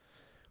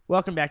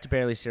Welcome back to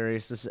Barely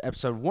Serious. This is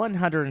episode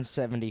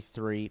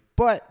 173.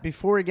 But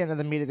before we get into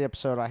the meat of the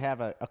episode, I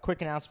have a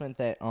quick announcement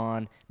that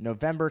on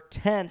November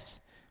 10th,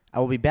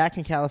 I will be back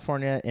in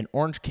California in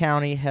Orange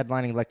County,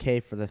 headlining Le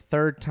Cave for the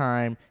third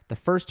time. The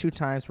first two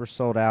times were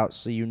sold out,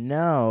 so you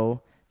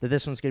know that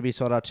this one's going to be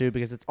sold out too,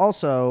 because it's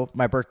also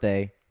my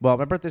birthday. Well,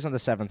 my birthday's on the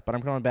 7th, but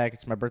I'm coming back.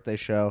 It's my birthday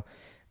show.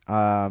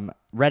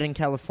 Redding,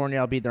 California,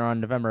 I'll be there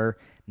on November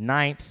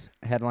 9th,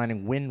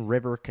 headlining Wind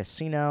River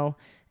Casino,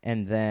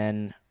 and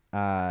then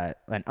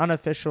an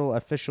unofficial,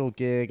 official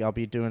gig. I'll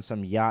be doing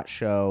some yacht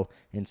show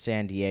in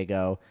San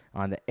Diego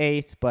on the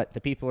 8th, but the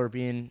people are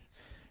being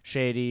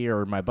shady,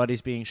 or my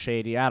buddy's being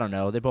shady. I don't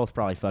know. They both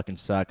probably fucking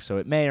suck, so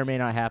it may or may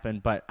not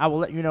happen, but I will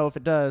let you know if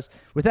it does.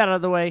 With that out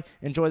of the way,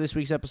 enjoy this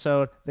week's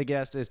episode. The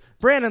guest is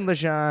Brandon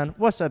Lejeune.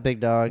 What's up, big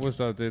dog?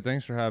 What's up, dude?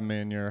 Thanks for having me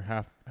in your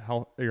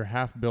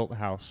half-built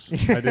house.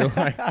 I do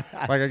like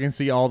I can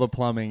see all the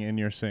plumbing in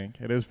your sink.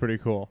 It is pretty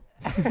cool.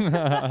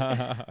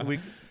 We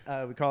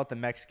call it the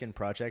Mexican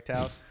Project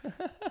House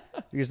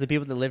because the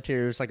people that lived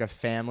here, it's like a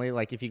family.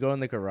 Like if you go in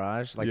the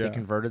garage, they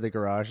converted the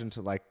garage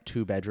into like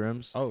 2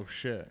 bedrooms. Oh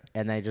shit!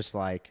 And they just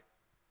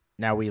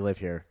now we live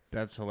here.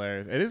 That's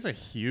hilarious. It is a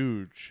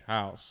huge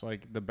house.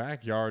 Like the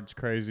backyard's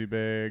crazy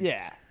big.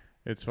 Yeah.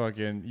 It's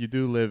fucking. You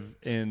do live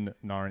in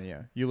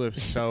Narnia. You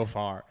live so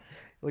far.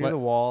 Look at the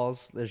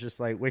walls. There's just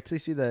wait till you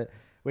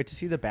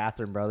see the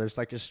bathroom, bro. There's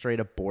like a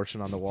straight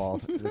abortion on the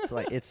wall. It's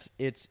like it's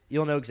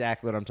you'll know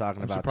exactly what I'm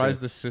talking about. I'm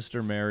surprised the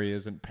Sister Mary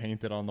isn't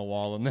painted on the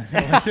wall in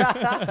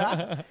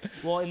there.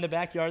 Well, in the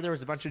backyard there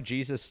was a bunch of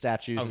Jesus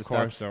statues and stuff.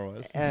 Of course there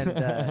was. And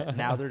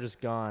now they're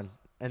just gone.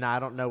 And I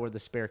don't know where the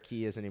spare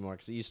key is anymore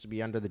because it used to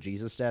be under the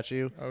Jesus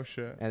statue. Oh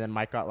shit. And then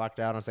Mike got locked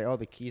out and I was like, "Oh,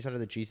 the key's under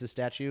the Jesus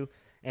statue."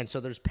 And so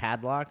there's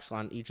padlocks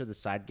on each of the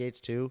side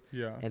gates too.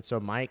 Yeah. And so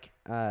Mike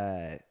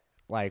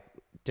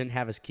didn't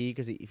have his key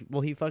because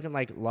he fucking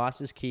lost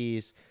his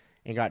keys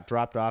and got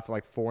dropped off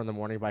at 4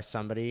 a.m. by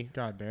somebody.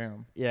 God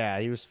damn. Yeah,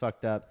 he was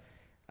fucked up.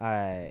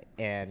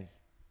 And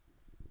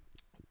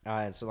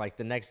so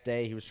the next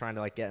day he was trying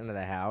to get into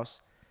the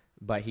house,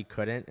 but he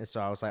couldn't. And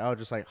so I was like, "Oh,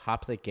 just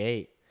hop the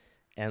gate."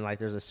 And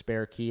there's a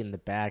spare key in the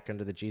back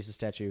under the Jesus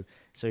statue.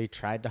 So he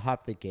tried to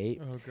hop the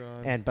gate. Oh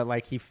god.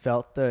 But he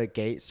felt the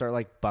gate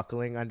start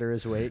buckling under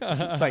his weight.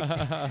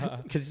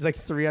 Because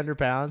he's 300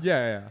 pounds.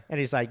 Yeah. And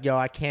he's like, "Yo,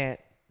 I can't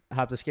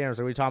hop the scanner."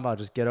 So what are you talking about?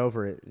 Just get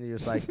over it. And he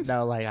was like,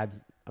 "No,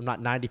 I'm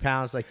not 90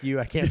 pounds like you.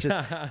 I can't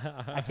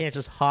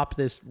just hop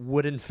this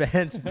wooden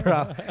fence,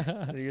 bro."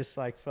 And you're just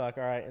like, "Fuck,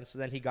 all right." And so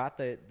then he got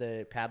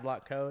the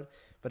padlock code,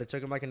 but it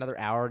took him another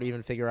hour to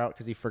even figure out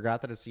because he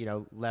forgot that it's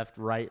left,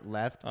 right,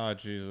 left. Oh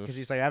Jesus. Because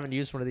he's like, "I haven't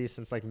used one of these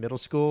since middle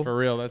school." For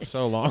real, that's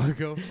so long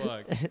ago.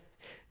 Fuck.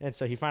 And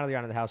so he finally got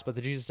into the house, but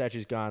the Jesus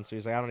statue's gone. So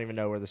he's like, "I don't even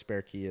know where the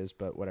spare key is,"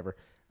 but whatever.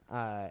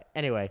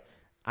 Anyway.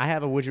 I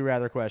have a would you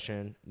rather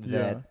question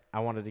that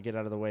I wanted to get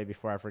out of the way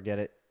before I forget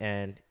it,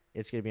 and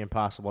it's going to be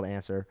impossible to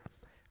answer.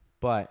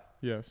 But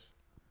yes,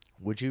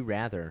 would you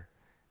rather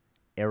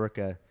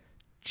Erica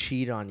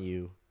cheat on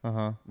you,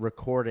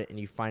 record it, and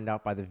you find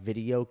out by the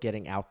video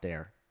getting out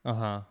there,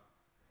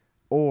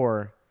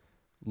 or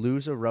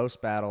lose a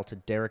roast battle to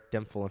Derek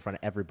Dimple in front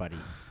of everybody?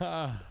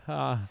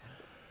 God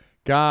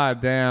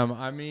damn.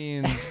 I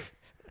mean...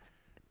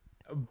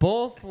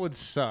 Both would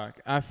suck.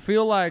 I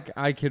feel like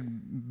I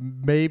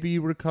could maybe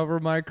recover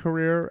my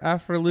career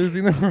after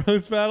losing the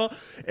roast battle.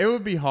 It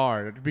would be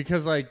hard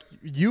because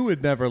you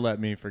would never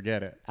let me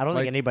forget it. I don't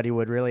think anybody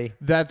would really.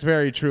 That's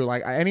very true.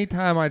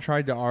 Anytime I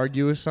tried to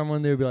argue with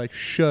someone, they would be like,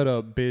 "Shut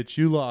up, bitch.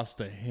 You lost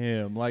to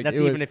him."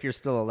 That's even if you're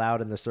still allowed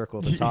in the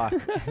circle to talk.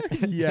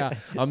 Yeah.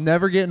 I'm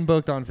never getting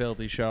booked on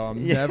Filthy Show.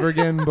 I'm never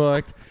getting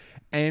booked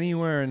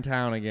anywhere in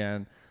town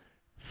again.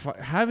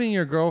 Having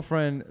your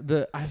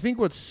girlfriend, I think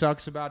what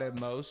sucks about it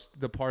most,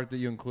 the part that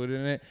you included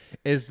in it,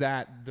 is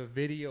that the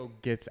video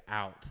gets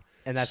out.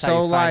 And that's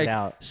how you find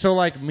out. So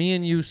me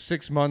and you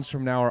 6 months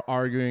from now are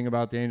arguing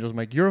about the Angels. I'm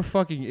like, "You're a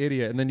fucking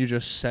idiot." And then you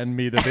just send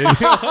me the video.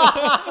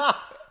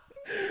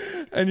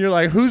 And you're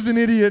like, "Who's an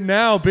idiot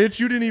now, bitch?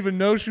 You didn't even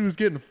know she was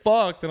getting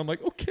fucked." And I'm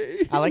like,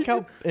 "Okay." I like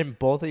how in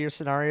both of your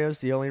scenarios,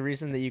 the only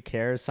reason that you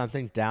care is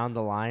something down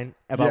the line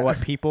about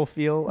what people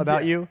feel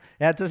about you.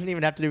 That doesn't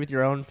even have to do with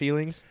your own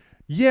feelings.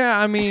 Yeah,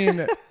 I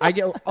mean, I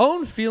get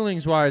own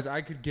feelings wise, I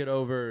could get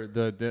over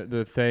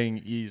the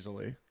thing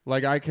easily.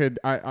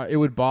 It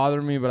would bother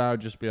me, but I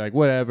would just be like,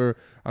 whatever.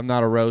 I'm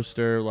not a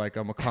roaster.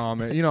 I'm a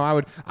comment.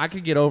 I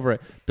could get over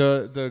it.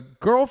 The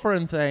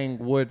girlfriend thing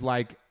would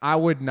I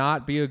would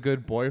not be a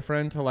good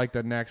boyfriend to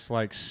the next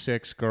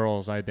 6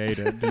 girls I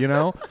dated.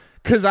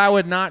 Because I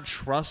would not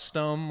trust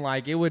them.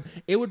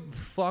 It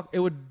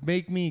would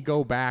make me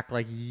go back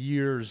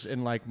years in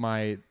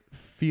my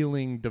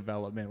feeling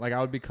development. I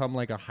would become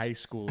a high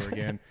schooler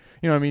again.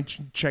 You know what I mean?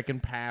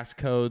 Checking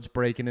passcodes,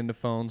 breaking into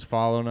phones,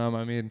 following them.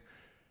 I mean,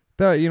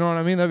 you know what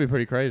I mean? That'd be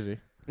pretty crazy.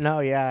 No,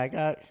 yeah, I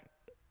got...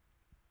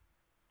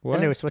 What?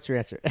 Anyways, what's your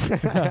answer?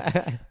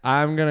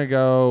 I'm going to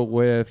go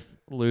with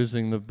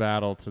losing the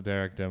battle to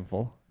Derek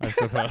Dimple, I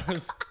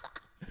suppose.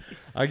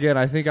 Again,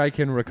 I think I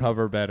can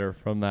recover better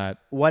from that.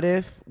 What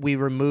if we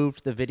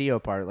removed the video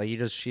part? Like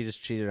she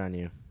just cheated on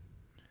you,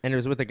 and it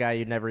was with a guy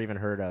you'd never even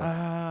heard of.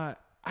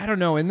 I don't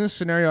know. In this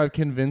scenario, I've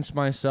convinced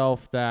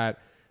myself that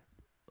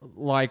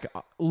like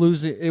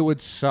losing it would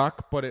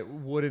suck, but it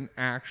wouldn't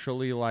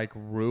actually like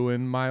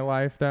ruin my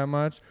life that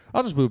much.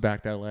 I'll just move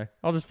back to LA.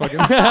 I'll just fucking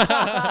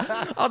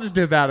I'll just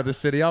dip out of the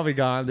city. I'll be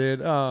gone,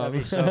 dude. That'd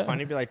be so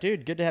funny. Be like,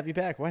 dude, good to have you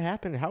back. What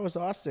happened? How was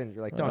Austin?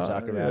 You're like, don't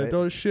talk about it.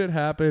 Those shit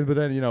happened, but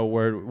then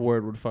word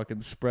would fucking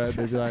spread.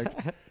 They'd be like,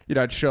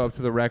 I'd show up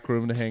to the rec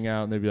room to hang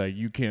out, and they'd be like,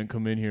 you can't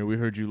come in here. We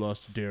heard you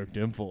lost to Derek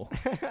Dimple.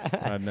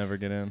 I'd never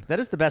get in. That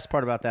is the best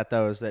part about that,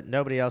 though, is that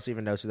nobody else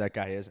even knows who that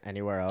guy is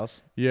anywhere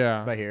else.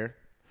 Yeah, but here.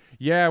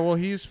 Yeah, well,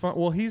 he's fun.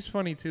 Well, he's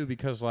funny too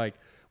because like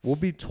we'll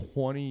be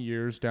 20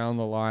 years down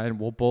the line.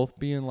 We'll both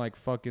be in like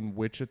fucking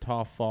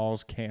Wichita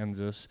Falls,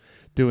 Kansas,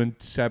 doing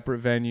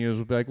separate venues.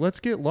 We'll be like, let's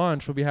get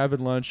lunch. We'll be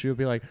having lunch. You'll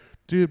be like,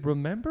 dude,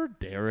 remember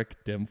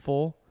Derek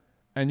Dimple?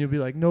 And you'll be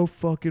like, no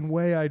fucking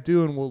way I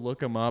do. And we'll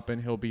look him up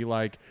and he'll be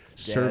like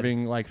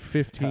serving like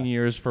 15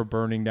 years for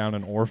burning down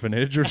an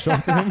orphanage or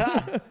something.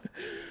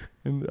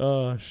 And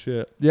oh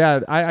shit.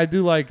 Yeah, I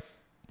do like,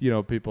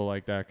 people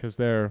like that because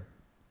they're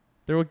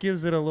what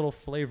gives it a little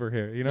flavor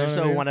here. You know, they're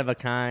so I mean? one of a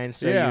kind,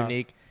 so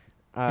unique.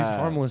 He's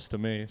harmless to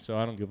me, so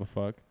I don't give a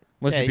fuck.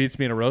 Unless he beats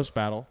me in a roast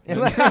battle.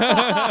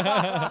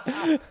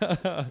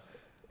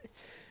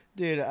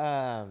 Dude,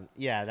 yeah,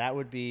 that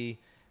would be...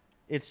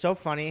 It's so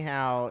funny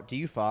how... Do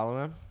you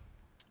follow him?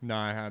 No,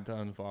 I had to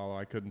unfollow.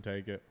 I couldn't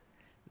take it.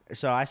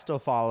 So I still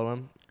follow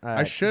him.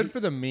 I should for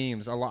the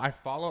memes.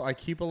 I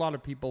keep a lot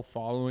of people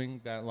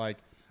following that like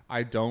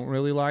I don't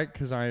really like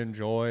because I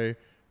enjoy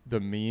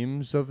the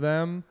memes of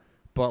them.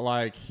 But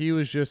like he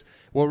was just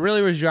what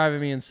really was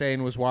driving me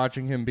insane was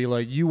watching him be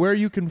like, where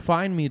you can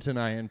find me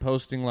tonight, and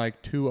posting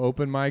like 2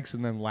 open mics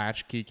and then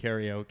latchkey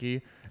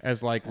karaoke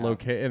as like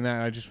and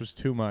that just was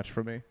too much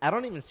for me. I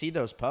don't even see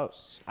those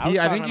posts.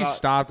 I think he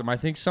stopped them. I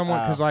think someone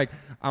because like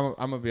I'm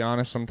gonna be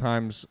honest,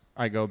 sometimes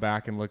I go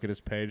back and look at his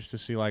page to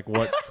see like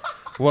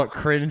what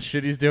cringe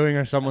shit he's doing,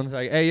 or someone's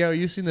like, hey yo,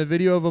 you seen the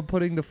video of him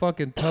putting the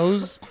fucking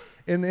toes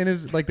in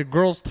his like the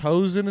girl's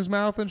toes in his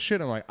mouth and shit?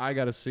 I'm like, I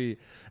gotta see.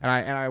 And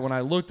I when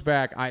I looked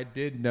back, I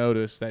did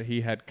notice that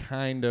he had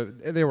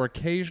they were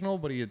occasional,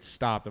 but he had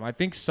stopped them. I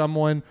think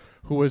someone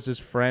who was his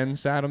friend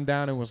sat him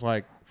down and was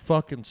like,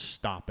 fucking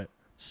stop it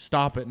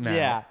now.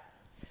 Yeah,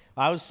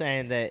 I was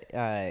saying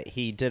that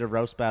he did a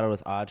roast battle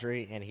with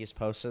Audrey, and he's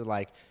posted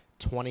like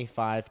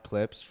 25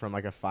 clips from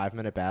like a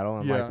 5-minute battle,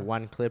 and like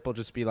one clip will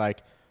just be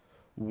like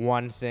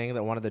one thing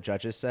that one of the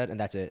judges said, and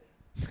that's it.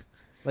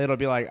 Like, it'll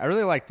be like, I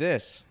really like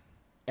this.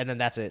 And then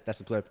that's it. That's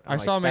the clip. I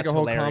saw him make a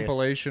whole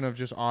compilation of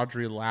just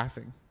Audrey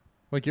laughing.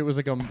 Like it was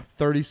like a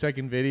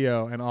 30-second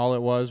video, and all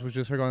it was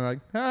just her going like,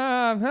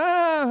 ha,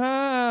 ha,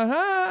 ha,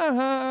 ha,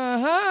 ha,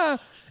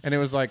 ha. And it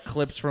was like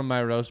clips from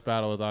my roast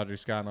battle with Audrey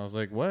Scott. And I was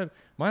like, what? Am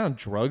I on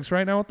drugs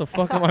right now? What the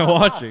fuck am I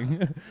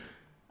watching?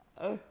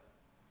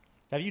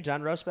 Have you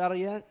done roast battle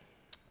yet?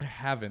 I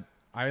haven't.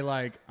 I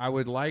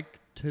would like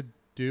to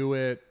do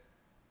it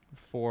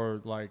for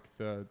like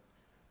the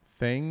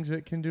things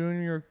it can do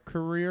in your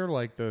career,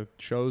 like the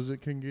shows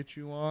it can get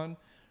you on,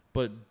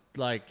 but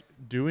like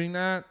doing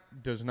that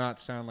does not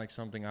sound like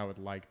something I would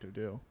like to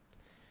do.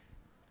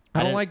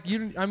 I don't like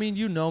you. I mean,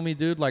 you know me,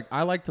 dude. Like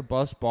I like to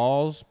bust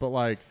balls, but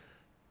like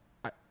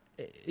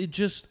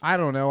I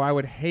don't know. I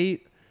would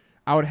hate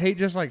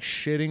just like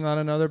shitting on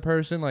another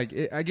person. Like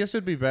I guess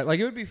it'd be better. Like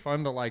it would be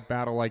fun to like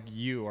battle like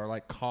you or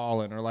like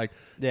Colin or like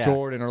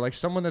Jordan or like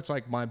someone that's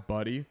like my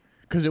buddy.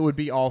 Because it would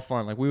be all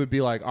fun. Like, we would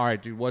be like, all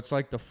right, dude, what's,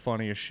 like, the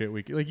funniest shit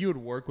we could... Like, you would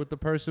work with the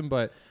person,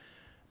 but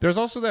there's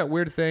also that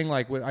weird thing,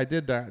 like, I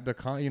did that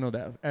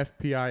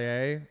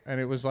FPIA,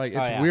 and it was, like,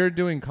 it's weird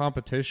doing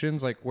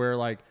competitions, like, where,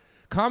 like,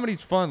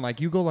 comedy's fun.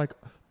 Like, you go, like,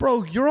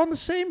 bro, you're on the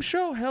same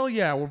show? Hell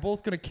yeah, we're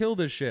both going to kill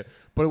this shit.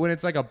 But when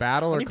it's, like, a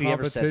battle or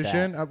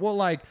competition... Well,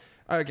 like...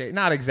 Okay,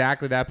 not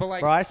exactly that, but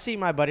like... Bro, I see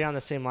my buddy on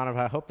the same line of,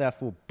 I hope that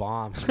fool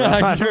bombs, bro.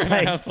 Like,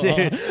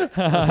 dude.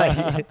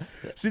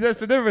 See, that's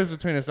the difference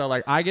between us, though.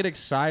 Like, I get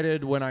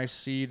excited when I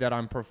see that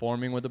I'm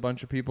performing with a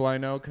bunch of people I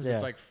know, because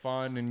it's, like,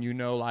 fun, and you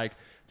know, like,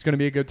 it's going to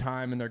be a good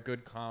time, and they're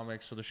good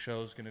comics, so the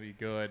show's going to be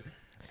good.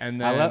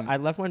 And then... I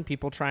love when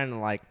people try and,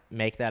 like,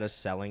 make that a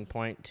selling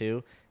point,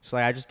 too. So,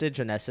 like, I just did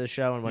Janessa's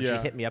show, and when she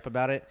hit me up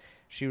about it,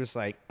 she was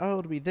like, oh,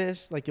 it'll be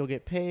this. Like, you'll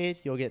get paid.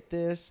 You'll get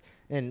this.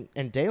 And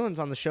Dalen's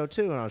on the show,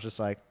 too. And I was just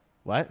like,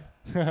 what?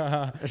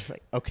 I was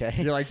like, okay.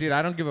 You're like, dude,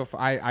 I don't give a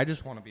I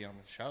just want to be on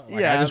the show.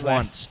 Like, I just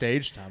want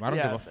stage time. I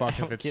don't give a fuck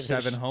if it's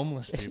 7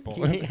 homeless people.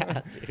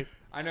 Yeah, dude.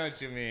 I know what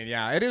you mean.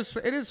 Yeah, it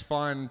is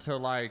fun to,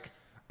 like...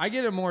 I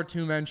get it more,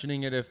 too,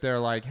 mentioning it if they're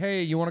like,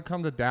 hey, you want to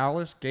come to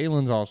Dallas?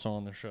 Galen's also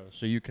on the show,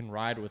 so you can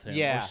ride with him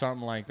or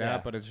something like that.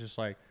 Yeah. But it's just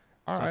like...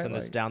 Something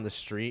that's down the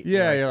street.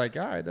 Yeah, you're like,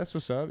 all right, that's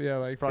what's up. Yeah,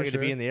 like, it's probably going to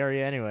be in the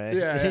area anyway.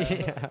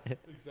 Yeah.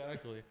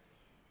 Exactly.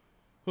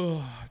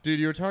 Dude,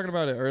 you were talking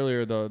about it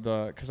earlier,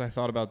 because I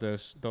thought about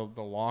this, the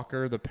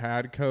locker, the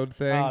pad code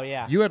thing. Oh,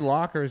 yeah. You had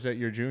lockers at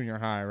your junior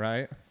high,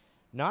 right?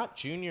 Not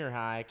junior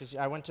high, because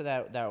I went to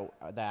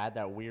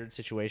that weird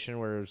situation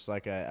where it was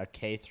like a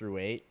K through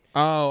 8.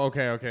 Oh,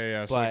 okay,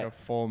 yeah. So like But- a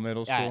full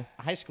middle school. Yeah,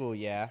 high school,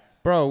 yeah.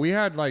 Bro, we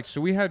had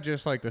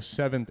just like the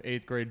 7th,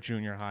 8th grade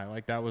junior high.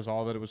 Like that was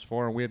all that it was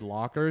for. And we had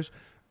lockers.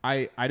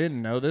 I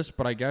didn't know this,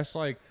 but I guess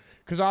like,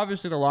 because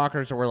obviously the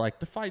lockers are where like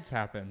the fights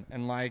happen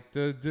and like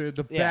the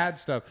Yeah. bad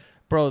stuff.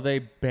 Bro, they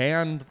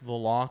banned the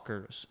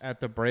lockers at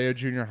the Brea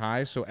Junior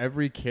High, so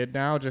every kid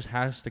now just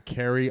has to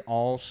carry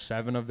all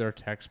 7 of their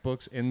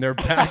textbooks in their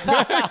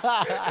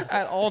backpack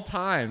at all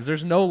times.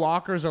 There's no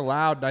lockers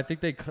allowed, and I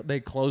think they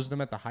closed them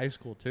at the high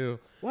school too,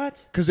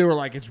 What? because they were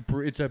like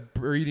it's a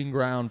breeding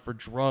ground for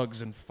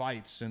drugs and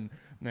fights and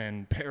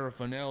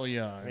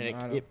paraphernalia. I mean,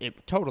 and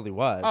it totally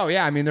was. oh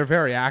yeah, I mean they're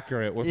very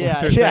accurate with Yeah,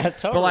 what they're yeah, saying. it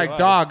totally but like, was.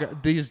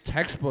 dog, these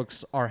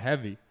textbooks are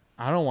heavy.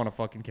 I don't want to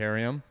fucking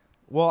carry them.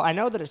 Well, I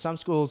know that at some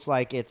schools,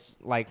 like, it's,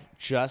 like,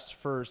 just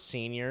for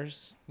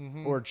seniors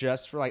or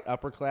just for, like,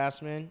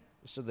 upperclassmen,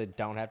 so they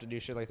don't have to do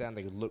shit like that and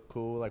they could look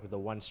cool, like, with the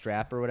one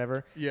strap or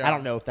whatever. Yeah. I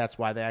don't know if that's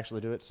why they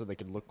actually do it, so they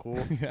could look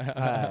cool.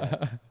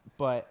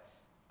 But,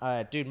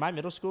 dude, my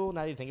middle school,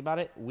 now that you think about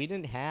it, we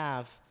didn't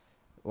have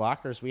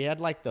lockers. We had,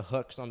 like, the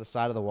hooks on the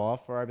side of the wall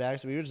for our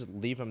bags. We would just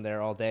leave them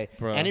there all day.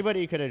 Bro.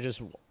 Anybody could have just...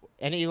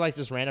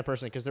 just random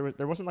person, because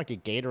there wasn't, like, a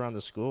gate around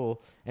the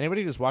school.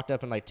 Anybody just walked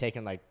up and, like,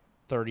 taken, like,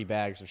 30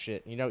 bags of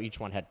shit. You know, each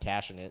one had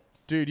cash in it.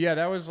 Dude, yeah,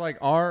 that was like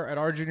at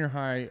our junior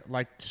high,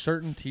 like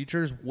certain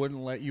teachers wouldn't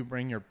let you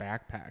bring your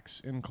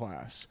backpacks in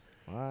class.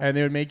 What? And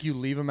they would make you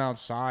leave them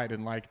outside.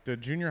 And like the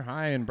junior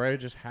high in Brea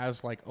just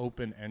has like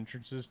open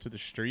entrances to the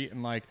street.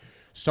 And like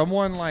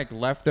someone like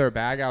left their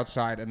bag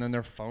outside and then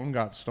their phone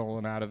got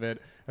stolen out of it.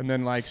 And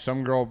then like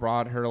some girl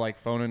brought her like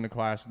phone into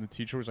class and the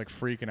teacher was like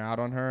freaking out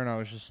on her. And I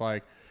was just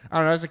like, I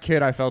don't know, as a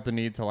kid, I felt the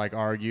need to like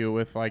argue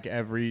with like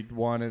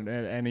everyone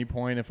at any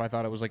point if I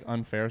thought it was like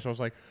unfair. So I was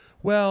like,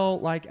 well,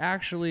 like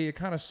actually it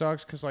kind of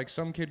sucks because like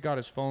some kid got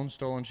his phone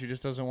stolen. She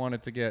just doesn't want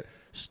it to get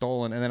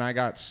stolen. And then I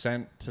got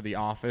sent to the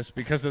office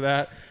because of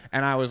that.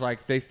 And I was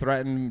like, they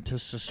threatened to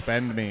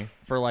suspend me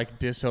for like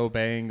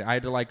disobeying. I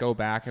had to like go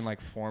back and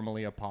like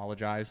formally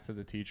apologize to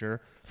the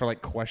teacher for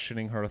like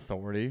questioning her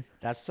authority.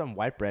 That's some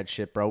white bread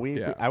shit, bro.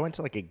 Yeah. I went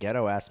to like a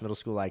ghetto ass middle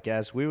school, I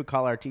guess. We would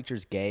call our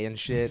teachers gay and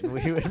shit.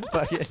 We would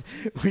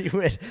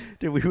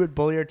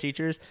bully our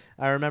teachers.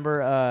 I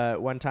remember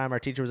one time our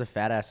teacher was a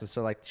fat ass, and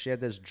so like she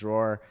had this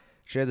drawer,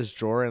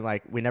 and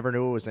like we never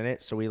knew what was in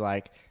it, so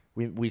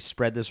we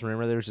spread this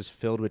rumor that it was just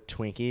filled with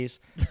Twinkies.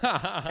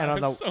 And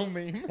on That's so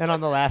mean. And on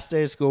the last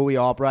day of school, we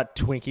all brought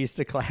Twinkies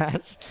to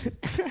class.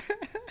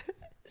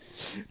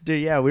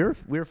 Dude, yeah, we were.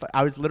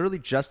 I was literally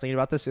just thinking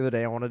about this the other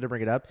day. I wanted to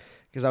bring it up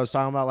because I was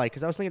talking about like,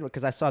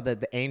 because I saw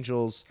that the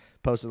Angels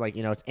posted like,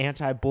 you know, it's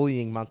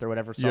anti-bullying month or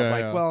whatever. So I was Yeah,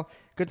 like, yeah. well,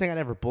 good thing I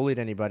never bullied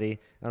anybody. And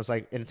I was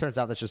like, and it turns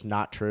out that's just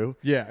not true.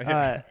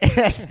 Yeah.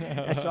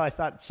 And so I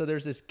thought, so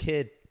there's this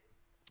kid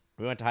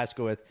we went to high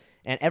school with,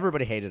 and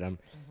everybody hated him.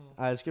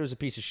 This kid was a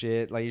piece of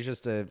shit. Like he's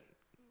just a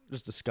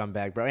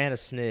scumbag, bro, and a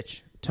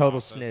snitch. Total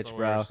That's snitch, the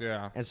bro. worst,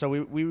 yeah. And so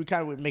we would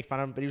kind of make fun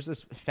of him, but he was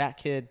this fat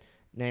kid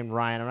named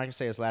Ryan. I'm not gonna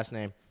say his last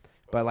name,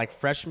 but like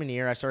freshman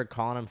year, I started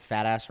calling him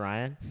Fat Ass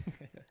Ryan,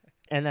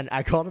 and then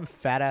I called him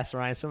Fat Ass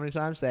Ryan so many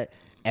times that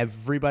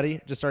everybody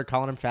just started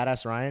calling him Fat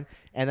Ass Ryan.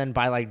 And then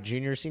by like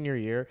senior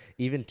year,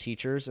 even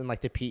teachers and like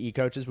the PE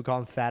coaches would call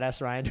him Fat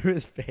Ass Ryan to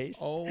his face.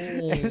 Oh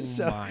And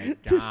so my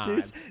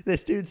god.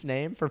 this dude's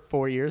name for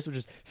 4 years was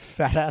just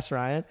Fat Ass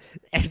Ryan,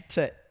 and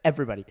to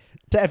everybody.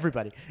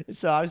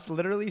 So I was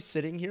literally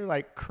sitting here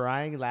like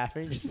crying,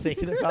 laughing, just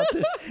thinking about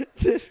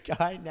this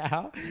guy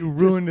now. You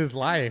ruined his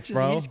life,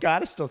 bro. He's got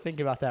to still think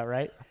about that,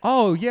 right?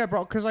 Oh yeah,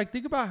 bro. Because like,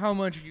 think about how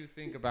much you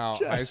think about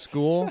Just high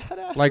school.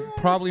 fat-ass Like, Ryan.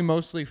 probably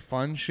mostly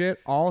fun shit.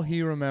 All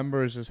he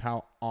remembers is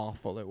how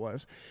awful it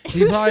was.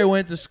 He probably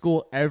went to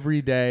school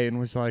every day and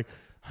was like,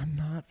 "I'm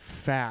not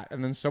fat,"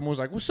 and then someone was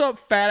like, "What's up,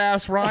 fat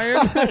ass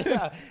Ryan?"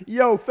 Yeah.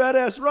 Yo, Fat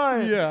Ass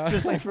Ryan. Yeah.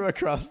 Just like from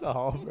across the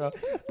hall, bro.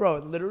 Bro,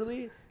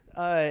 literally.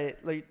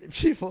 Like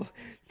people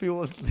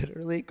would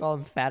literally call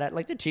him fat ass.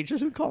 Like the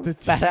teachers would call him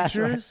fat ass.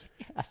 Ryan. Teachers?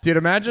 Dude,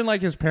 imagine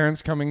like his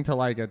parents coming to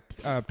like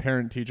a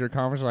parent teacher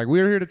conference, like,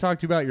 "We're here to talk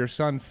to you about your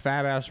son,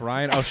 fat ass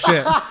Ryan." Oh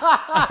shit,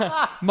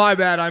 my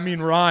bad. I mean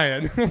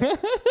Ryan.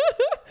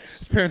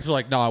 His parents are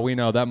like, "Nah, we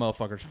know that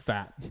motherfucker's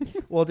fat."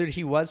 Well, dude,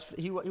 he wasn't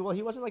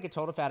like a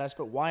total fat ass,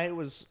 but why it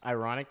was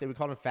ironic that we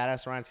called him Fat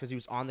Ass Ryan because he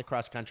was on the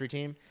cross country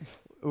team,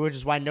 which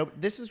is why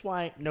this is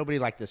why nobody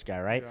liked this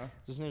guy, right? Yeah.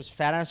 His name was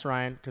Fat Ass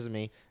Ryan because of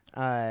me,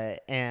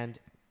 and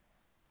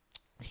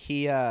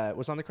he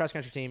was on the cross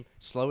country team,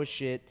 slow as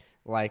shit,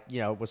 like, you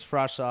know, was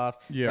fresh off.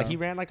 Yeah. Like he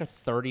ran like a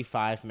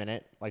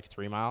 35-minute, like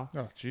 3 mile.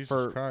 Oh Jesus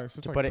For- Christ!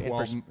 It's to like put it in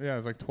 12. Yeah,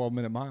 it's like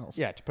 12-minute miles.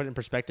 Yeah, to put it in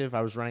perspective,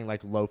 I was running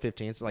like low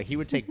 15s. So like he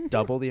would take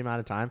double the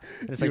amount of time.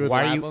 And it's You like, would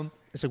why are lap you? him?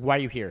 It's like, why are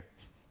you here?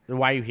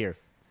 Why are you here?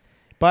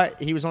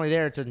 But he was only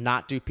there to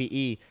not do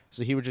PE,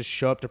 so he would just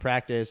show up to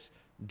practice,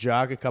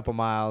 jog a couple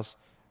miles,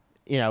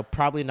 you know,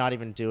 probably not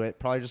even do it.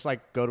 Probably just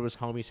like go to his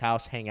homie's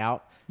house, hang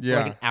out for Yeah.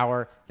 like an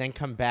hour, then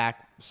come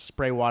back,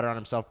 spray water on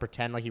himself,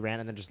 pretend like he ran,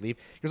 and then just leave.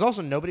 Because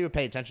also nobody would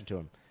pay attention to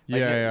him. Like,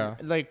 Yeah.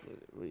 Like,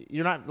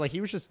 you're not like,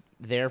 he was just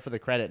there for the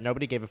credit.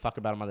 Nobody gave a fuck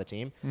about him on the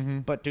team. Mm-hmm.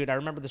 But dude, I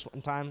remember this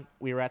one time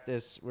we were at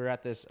this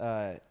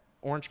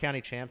Orange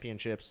County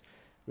Championships.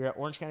 We were at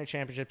Orange County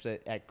Championships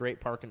at Great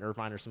Park in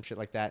Irvine or some shit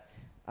like that.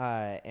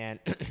 And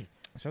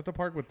Is that the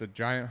park with the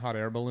giant hot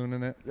air balloon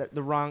in it?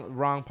 the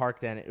wrong park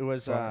then. It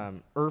was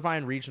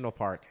Irvine Regional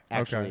Park,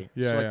 actually. Okay.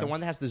 Yeah, so like yeah. the one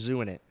that has the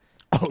zoo in it.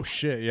 Oh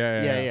shit!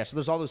 Yeah. So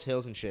there's all those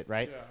hills and shit,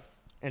 right? Yeah.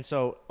 And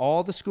so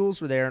all the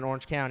schools were there in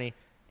Orange County,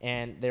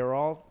 and they were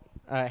all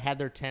had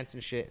their tents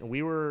and shit, and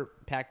we were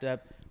packed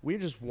up. We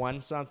just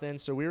won something,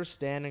 so we were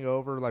standing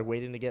over, like,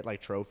 waiting to get,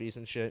 like, trophies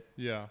and shit.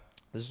 Yeah.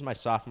 This was my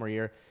sophomore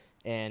year,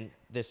 and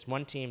this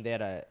one team, they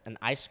had an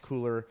ice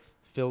cooler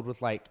filled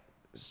with, like,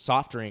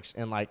 soft drinks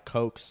and, like,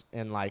 Cokes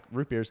and, like,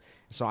 root beers.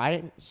 So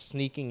I'm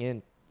sneaking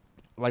in,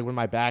 like, with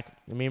my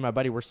back. Me and my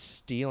buddy were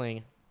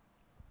stealing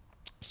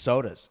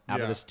sodas out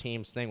of this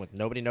team's thing with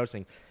nobody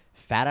noticing.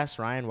 Fat ass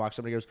Ryan walks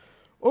up and he goes,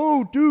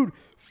 "Oh, dude,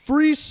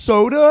 free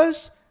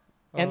sodas?"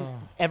 And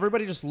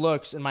everybody just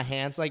looks, and my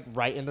hand's, like,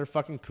 right in their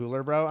fucking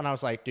cooler, bro. And I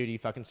was like, dude, are you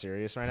fucking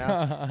serious right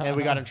now? And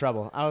we got in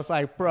trouble. I was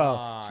like,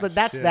 bro. So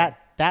that's shit.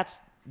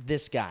 that's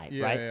this guy,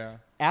 Yeah, right? yeah.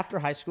 After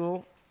high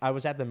school, I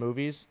was at the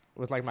movies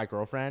with, like, my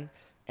girlfriend,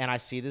 and I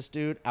see this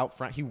dude out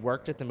front. He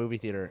worked at the movie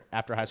theater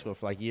after high school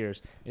for, like,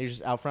 years. And he's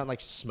just out front, like,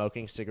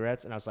 smoking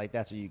cigarettes. And I was like,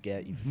 that's what you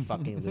get, you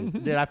fucking loser.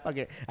 Dude,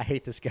 I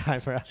hate this guy,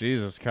 bro.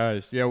 Jesus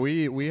Christ. Yeah,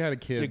 we had a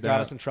kid Dude that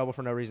got us in trouble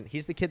for no reason.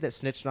 He's the kid that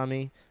snitched on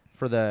me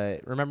for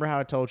remember how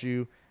I told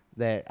you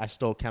that I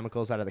stole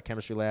chemicals out of the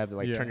chemistry lab to,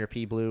 like, turn your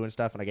pee blue and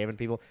stuff, and I gave it to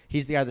people?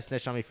 He's the guy that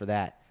snitched on me for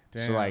that.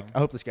 Damn. So, like, I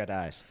hope this guy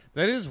dies.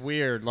 That is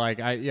weird. Like,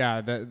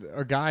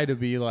 a guy to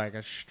be like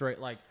a straight,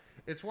 like,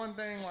 it's one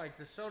thing, like,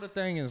 the soda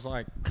thing is,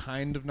 like,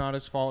 kind of not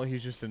his fault.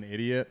 He's just an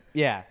idiot.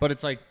 Yeah. But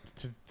it's like,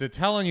 to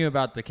telling you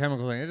about the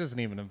chemical thing, it doesn't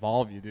even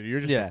involve you, dude. You're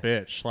just a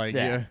bitch. Like,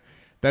 yeah.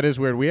 That is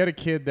weird. We had a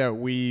kid that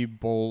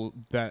everyone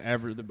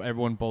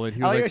bullied.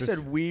 He was I like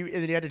said we, and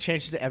then you had to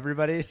change it to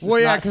everybody. It's just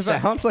well, yeah, because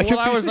I was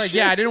like, shit.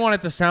 yeah, I didn't want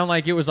it to sound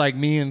like it was like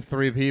me and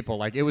three people.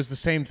 Like, it was the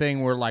same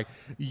thing where, like,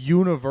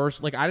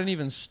 universe. Like, I didn't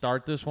even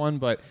start this one,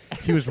 but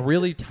he was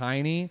really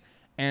tiny,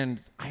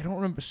 and I don't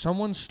remember.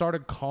 Someone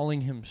started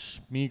calling him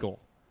Smeagol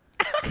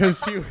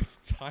because he was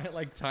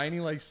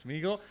tiny like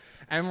Smeagol,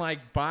 and,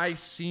 like, by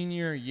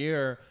senior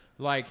year,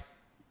 like,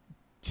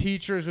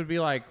 teachers would be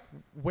like,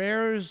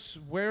 where's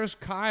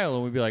Kyle?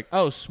 And we'd be like,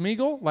 oh,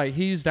 Smeagol? Like,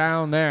 he's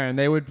down there. And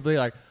they would be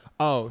like,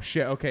 oh,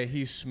 shit, okay,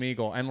 he's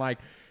Smeagol. And, like,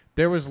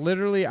 there was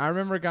literally, I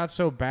remember it got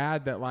so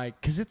bad that, like,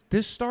 because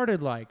this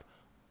started, like,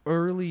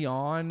 early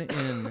on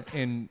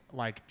in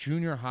like,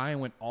 junior high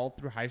and went all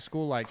through high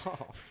school. Like,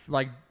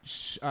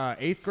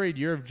 8th grade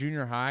year of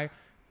junior high,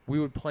 we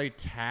would play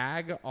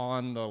tag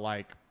on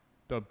the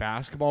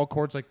basketball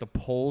courts. Like, the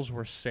poles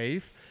were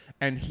safe.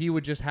 And he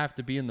would just have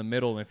to be in the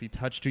middle. And if he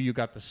touched you, you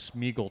got the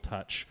Smeagol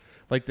touch.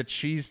 Like the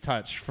cheese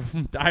touch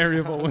from Diary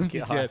of a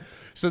Wimpy Kid.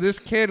 So this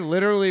kid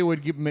literally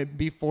would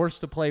be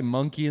forced to play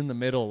monkey in the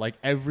middle, like,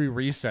 every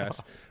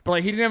recess. But,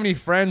 like, he didn't have any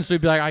friends, so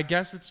he'd be like, I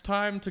guess it's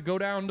time to go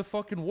down to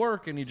fucking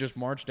work. And he'd just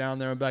march down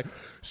there and be like,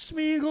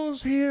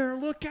 Smeagol's here.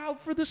 Look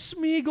out for the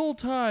Smeagol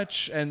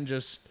touch. And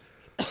just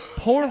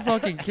poor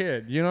fucking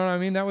kid. You know what I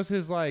mean? That was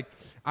his, like...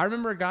 I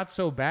remember it got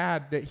so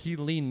bad that he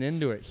leaned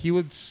into it. He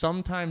would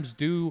sometimes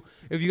do,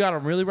 if you got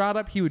him really riled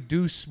up, he would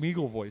do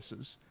Smeagol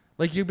voices.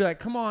 Like, you'd be like,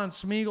 come on,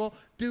 Smeagol.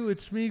 Do it,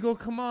 Smeagol,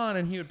 come on.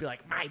 And he would be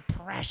like, my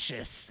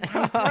precious.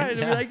 And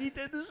be like, he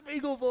did the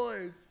Smeagol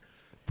voice.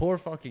 Poor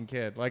fucking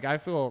kid. Like, I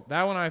feel,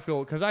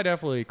 because I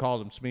definitely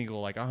called him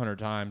Smeagol like 100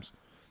 times.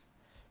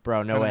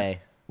 Bro, no way.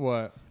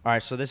 What? All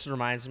right, so this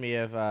reminds me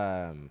of,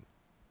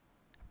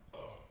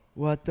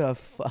 what the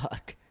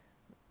fuck?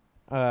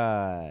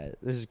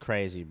 This is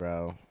crazy,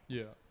 bro.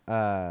 Yeah.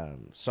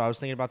 So I was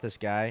thinking about this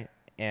guy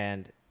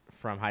and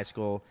from high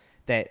school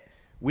that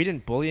we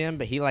didn't bully him,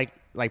 but he like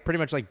pretty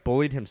much like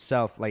bullied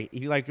himself. Like,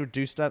 he like would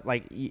do stuff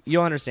like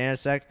you'll understand in a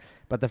sec.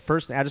 But the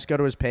first thing, I just go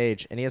to his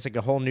page and he has like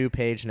a whole new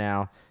page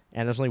now.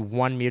 And there's only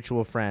one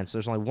mutual friend. So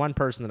there's only one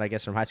person that I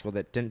guess from high school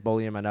that didn't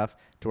bully him enough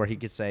to where he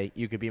could say,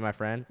 you could be my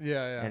friend.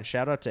 Yeah. And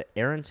shout out to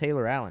Erin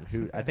Taylor Allen,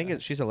 who I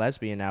think she's a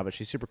lesbian now, but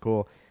she's super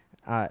cool.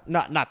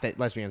 Not that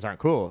lesbians aren't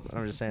cool.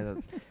 I'm just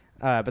saying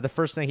that. But the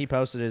first thing he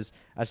posted is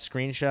a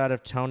screenshot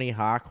of Tony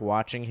Hawk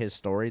watching his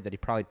story that he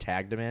probably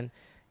tagged him in.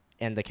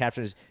 And the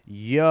caption is,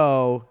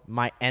 yo,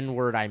 my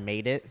N-word, I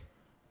made it.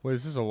 Wait,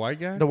 is this a white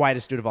guy? The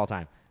whitest dude of all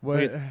time.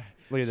 What?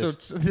 Look at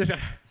this.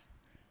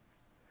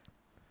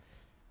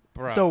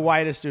 Bro, the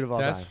whitest dude of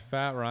all time. That's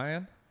Fat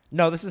Ryan?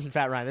 No, this isn't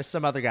Fat Ryan. This is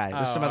some other guy.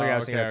 This is some other guy I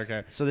was thinking of.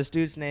 Okay. So this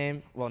dude's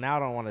name, well, now I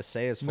don't want to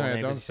say his full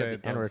name. Don't He say said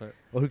it. the Don't N-word. say it.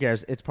 Well, who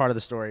cares? It's part of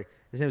the story.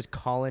 His name is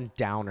Colin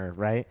Downer,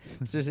 right?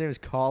 So his name is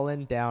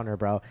Colin Downer,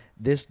 bro.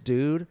 This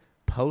dude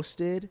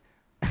posted...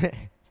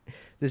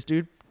 this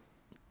dude...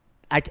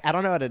 I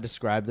don't know how to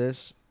describe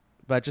this,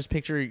 but just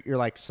picture you're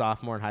like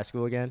sophomore in high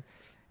school again,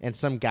 and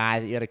some guy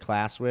that you had a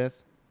class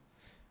with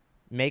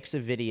makes a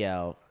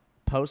video,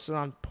 posts it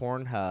on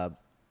Pornhub,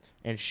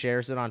 and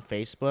shares it on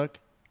Facebook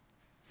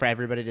for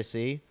everybody to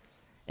see.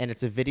 And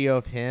it's a video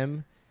of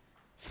him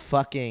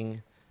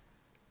fucking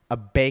a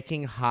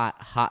baking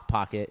hot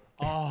pocket.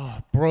 Oh,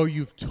 bro,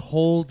 you've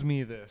told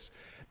me this.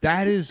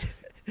 That is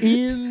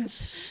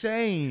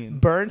insane.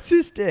 Burns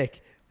his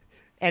dick,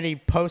 and he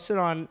posts it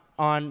on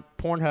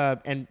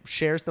Pornhub and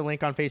shares the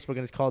link on Facebook, and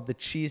it's called The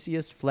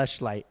Cheesiest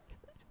Fleshlight.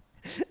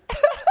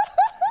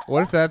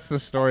 What if that's the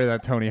story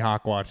that Tony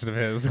Hawk watched of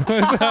his?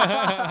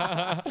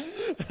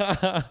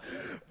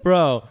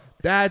 Bro,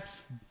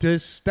 that's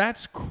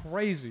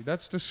crazy.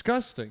 That's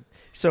disgusting.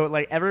 So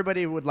like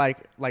everybody would like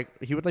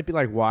he would like be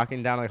like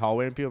walking down the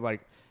hallway and people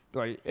like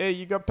hey,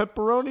 you got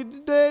pepperoni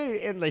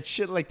today, and like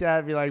shit like that.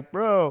 I'd be like,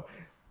 bro,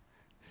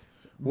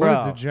 What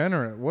a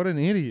degenerate. What an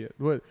idiot.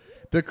 What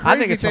the crazy I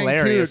think it's thing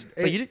hilarious. Too,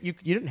 So you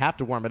didn't have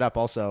to warm it up.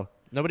 Also,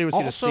 nobody was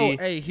going to see.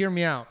 Hey, hear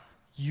me out.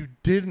 You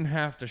didn't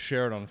have to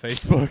share it on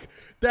Facebook.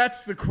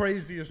 That's the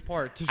craziest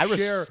part.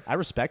 I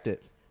respect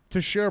it. To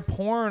share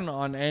porn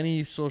on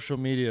any social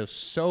media is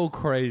so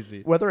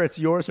crazy. Whether it's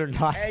yours or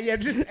not. Yeah,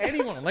 just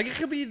anyone. Like, it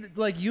could be,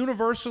 like,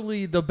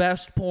 universally the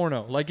best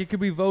porno. Like, it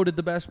could be voted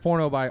the best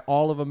porno by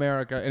all of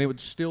America, and it would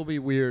still be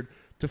weird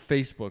to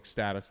Facebook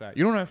status that.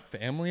 You don't have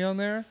family on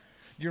there?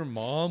 Your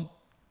mom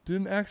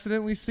didn't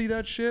accidentally see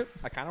that shit?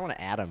 I kind of want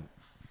to add him.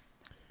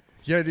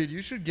 Yeah, dude,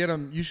 you should get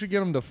him. You should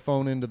get him to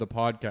phone into the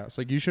podcast.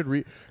 Like, you should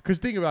because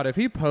think about it. If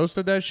he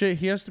posted that shit,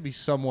 he has to be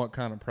somewhat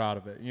kind of proud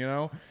of it, you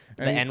know?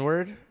 And The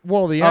N-word?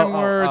 Well, the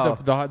N-word,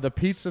 the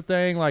pizza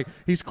thing. Like,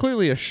 he's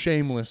clearly a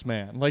shameless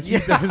man. Like, he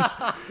does.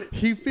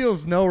 He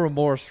feels no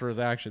remorse for his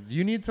actions.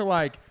 You need to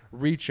like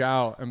reach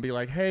out and be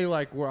like, hey,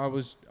 like,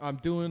 I'm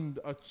doing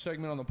a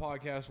segment on the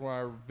podcast where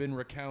I've been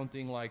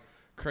recounting like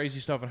crazy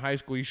stuff in high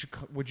school.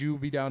 Would you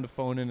be down to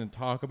phone in and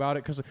talk about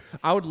it? Because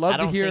I would love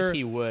to hear. I don't think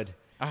he would.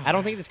 I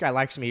don't think this guy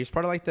likes me. He's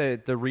part of like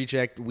the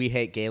reject We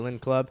Hate Galen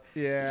club.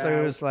 Yeah.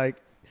 So it was like,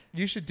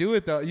 you should do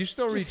it though. You should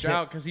still reach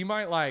out because he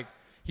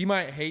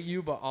might hate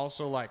you, but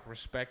also like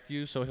respect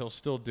you. So he'll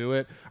still do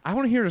it. I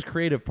want to hear his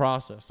creative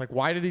process. Like,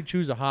 why did he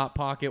choose a hot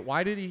pocket?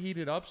 Why did he heat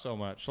it up so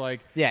much?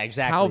 Like, yeah,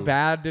 exactly. How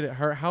bad did it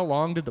hurt? How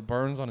long did the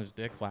burns on his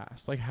dick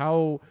last? Like,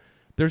 how?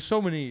 There's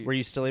so many. Were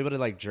you still able to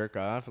like jerk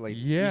off? Like,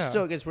 yeah. You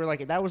still, because we're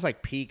like, that was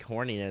like peak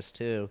horniness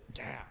too.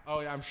 Yeah.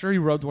 Oh yeah. I'm sure he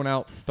rubbed one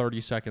out 30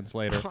 seconds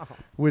later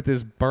with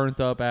his burnt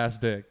up ass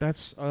dick.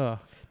 That's the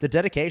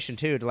dedication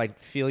too, to like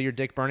feel your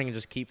dick burning and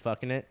just keep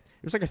fucking it.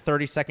 It was like a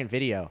 30-second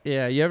video.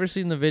 Yeah. You ever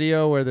seen the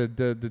video where the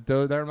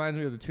that reminds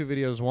me of the two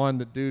videos. One,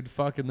 the dude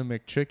fucking the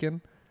McChicken.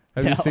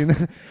 Have you seen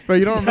that? Bro,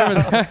 you don't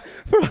remember that?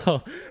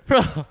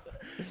 Bro.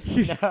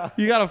 You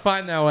gotta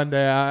find that one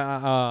day.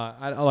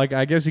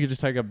 I guess you could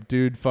just type up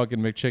dude fucking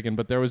McChicken,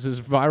 but there was this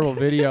viral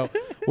video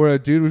where a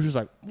dude was just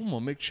like, a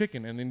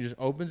McChicken, and then he just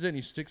opens it and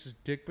he sticks his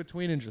dick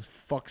between and just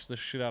fucks the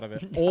shit out of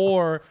it. No.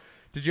 Or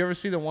did you ever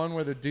see the one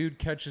where the dude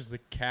catches the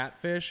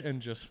catfish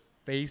and just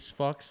face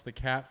fucks the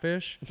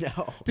catfish?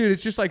 No. Dude,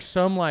 it's just like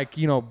some like,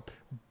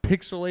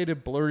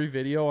 pixelated blurry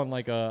video on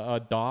like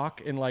a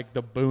dock in like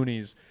the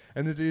boonies,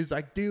 and the dude's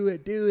like, do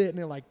it, and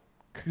they're like,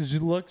 because he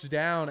looks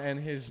down and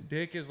his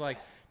dick is like,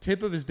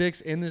 tip of his dick's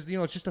in this,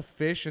 it's just a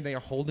fish and they are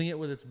holding it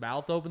with its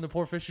mouth open. The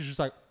poor fish is just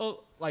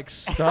like,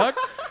 stuck.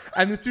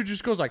 And this dude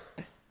just goes like,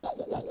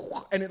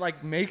 and it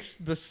like makes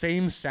the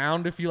same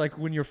sound if you like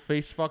when you're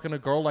face fucking a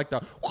girl, like the,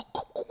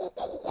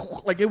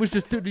 like it was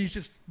just, dude, he's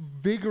just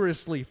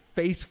vigorously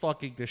face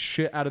fucking the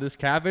shit out of this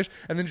catfish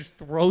and then just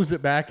throws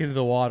it back into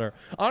the water.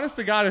 Honest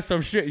to God, it's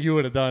some shit you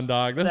would have done,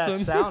 dog. It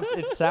sounds awesome.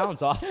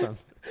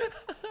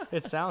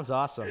 It sounds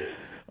awesome.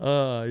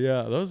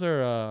 Yeah, those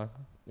are.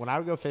 When I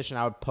would go fishing,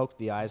 I would poke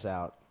the eyes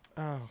out.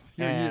 Oh,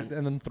 and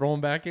then throw them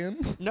back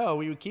in. No,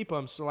 we would keep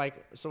them. So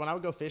when I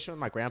would go fishing with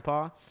my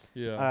grandpa,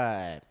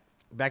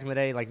 back in the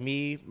day, like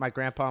me, my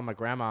grandpa, and my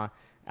grandma,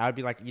 I would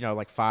be like,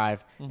 like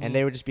 5, and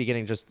they would just be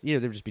getting they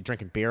would just be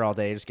drinking beer all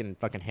day, just getting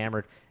fucking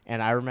hammered.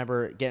 And I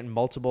remember getting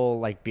multiple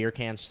like beer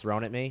cans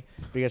thrown at me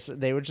because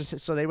they would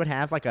they would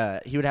have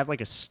he would have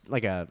like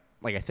a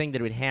thing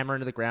that would hammer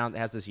into the ground that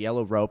has this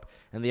yellow rope,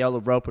 and the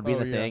yellow rope would be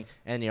thing,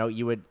 and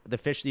the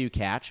fish that you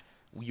catch,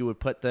 you would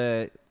put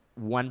the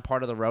one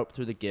part of the rope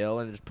through the gill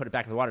and just put it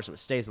back in the water so it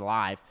stays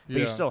alive, but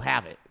you still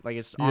have it. Like,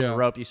 it's on the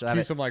rope, you still have it.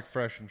 Keeps them like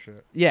fresh and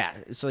shit. Yeah,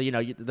 so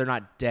they're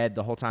not dead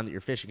the whole time that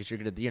you're fishing because you're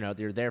gonna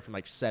you're there from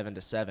like 7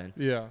 to 7.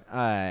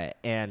 Yeah.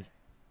 And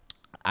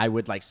I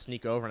would like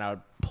sneak over and I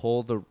would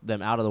pull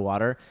them out of the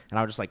water and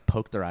I would just like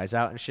poke their eyes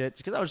out and shit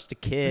because I was just a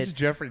kid. This is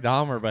Jeffrey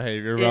Dahmer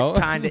behavior, bro. It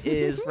kind of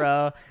is,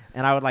 bro.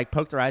 And I would like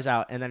poke their eyes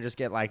out and then just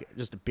get like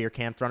just a beer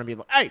can thrown at me,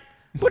 like, hey,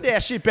 put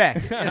that shit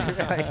back.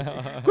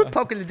 Like, quit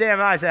poking the damn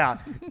eyes out.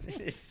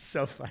 It's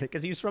so funny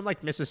because he's from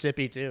like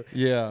Mississippi too.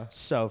 Yeah. It's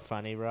so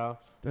funny, bro.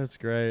 That's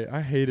great.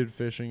 I hated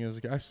fishing as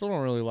a kid. I still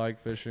don't really like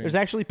fishing. There's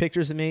actually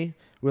pictures of me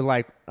with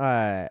like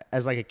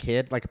as like a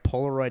kid, like a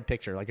Polaroid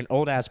picture, like an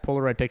old ass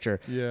Polaroid picture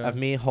of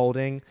me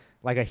holding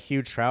like a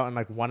huge trout and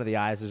like one of the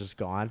eyes is just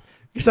gone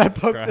because I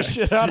poked the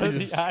shit out of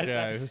the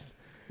eyes.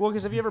 Well,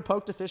 because have you ever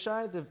poked a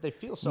fisheye? They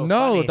feel so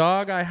No, funny.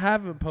 dog, I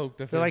haven't poked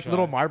a fish. They're like eye.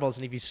 little marbles,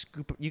 and if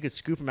you could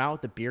scoop them out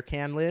with the beer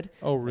can lid.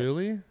 Oh,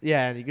 really?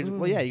 Yeah, and you can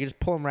you can just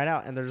pull them right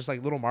out, and they're just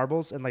like little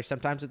marbles. And like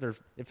sometimes if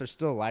they're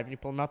still alive and you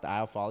pull them out, the eye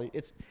will follow you.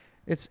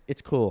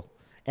 It's cool.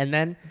 And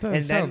then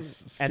sounds and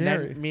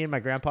scary. then me and my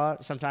grandpa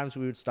sometimes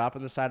we would stop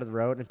on the side of the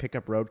road and pick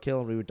up roadkill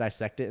and we would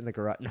dissect it in the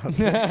garage. No.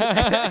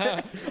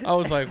 I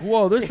was like,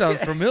 whoa, this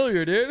sounds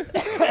familiar, dude.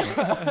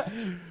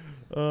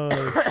 Oh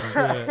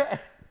shit.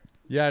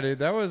 Yeah, dude,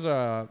 that was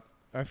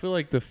I feel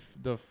like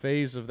the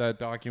phase of that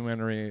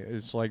documentary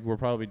is like we're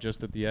probably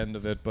just at the end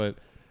of it, but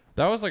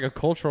that was like a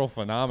cultural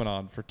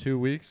phenomenon for 2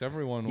 weeks.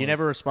 Everyone was... You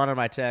never responded to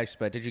my text,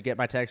 but did you get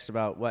my text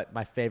about what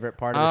my favorite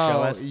part of the show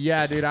was?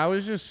 Yeah, dude, I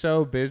was just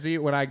so busy.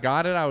 When I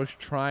got it, I was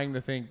trying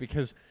to think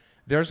because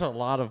there's a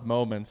lot of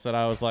moments that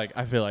I was like,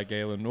 I feel like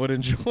Galen would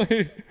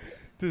enjoy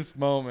this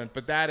moment.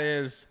 But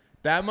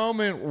that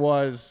moment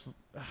was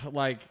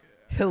like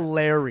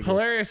Hilarious.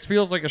 hilarious.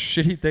 Feels like a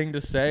shitty thing to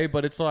say,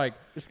 but it's like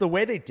It's the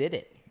way they did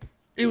it.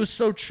 it was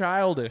so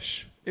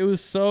childish. It was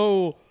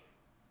so...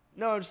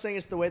 No, I'm just saying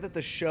it's the way that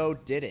the show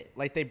did it.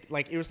 Like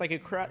it was like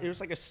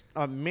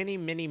a mini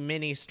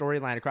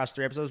storyline across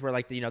 3 episodes where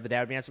like the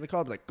dad would be answering the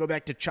call, be like, go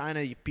back to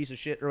China, you piece of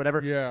shit, or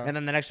whatever. Yeah. And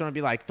then the next one would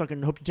be like,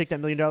 fucking hope you take that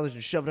 $1 million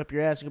and shove it up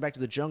your ass and go back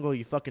to the jungle,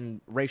 you fucking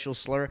racial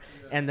slur.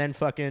 Yeah. And then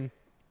fucking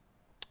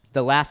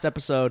the last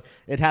episode,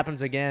 it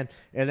happens again,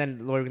 and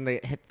then when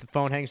the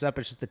phone hangs up,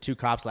 it's just the 2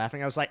 cops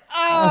laughing. I was like,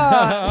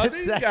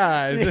 these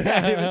guys.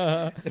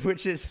 Yeah,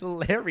 which is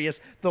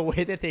hilarious the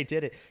way that they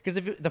did it. Because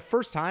if it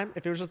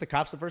was just the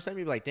cops the first time,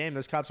 you'd be like, damn,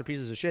 those cops are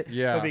pieces of shit.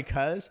 Yeah. But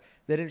because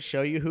they didn't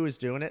show you who was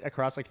doing it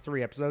across like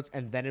 3 episodes,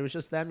 and then it was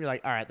just them, you're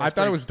like, all right. I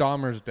thought it was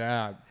Dahmer's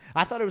dad.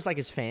 I thought it was like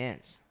his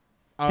fans.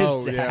 Oh,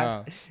 His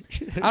yeah. dad.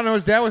 I don't know.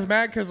 His dad was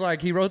mad because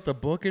like he wrote the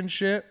book and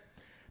shit.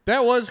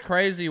 That was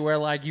crazy where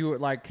like you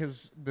like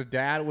because the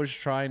dad was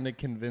trying to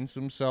convince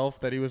himself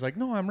that he was like,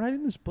 no, I'm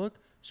writing this book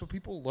so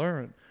people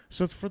learn.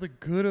 So it's for the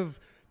good of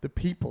the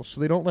people. So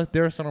they don't let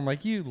their son. I'm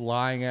like, you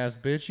lying ass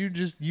bitch.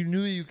 You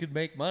knew you could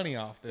make money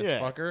off this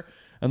fucker.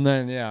 And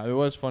then, yeah, it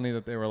was funny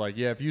that they were like,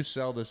 yeah, if you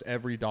sell this,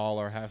 every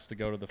dollar has to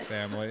go to the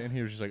family. And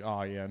he was just like,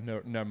 oh, yeah, no,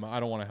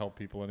 I don't want to help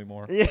people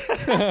anymore.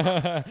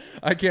 Yeah.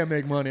 I can't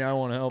make money. I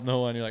want to help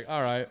no one. You're like,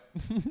 all right.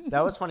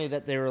 That was funny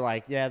that they were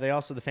like, yeah,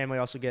 the family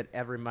also get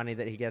every money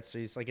that he gets. So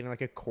he's like getting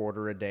like a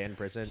quarter a day in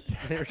prison.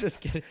 They were just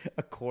getting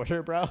a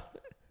quarter, bro.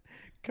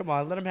 Come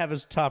on, let him have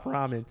his top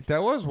ramen.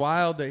 That was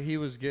wild that he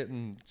was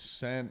getting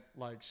sent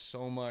like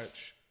so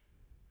much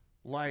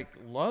like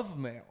love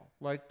mail.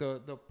 Like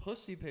the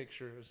pussy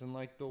pictures and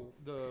like the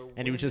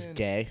And he was just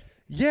gay.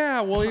 Yeah,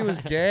 well, he was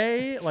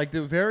gay. Like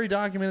the very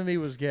documented he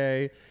was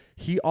gay.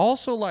 He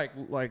also like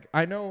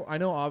I know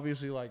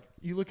obviously like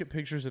you look at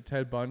pictures of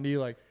Ted Bundy,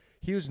 like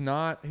he's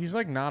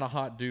like not a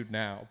hot dude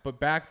now. But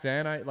back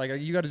then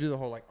you got to do the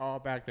whole like, oh,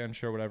 back then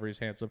sure whatever, he's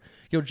handsome.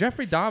 Yo,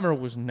 Jeffrey Dahmer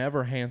was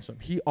never handsome.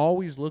 He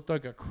always looked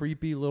like a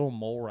creepy little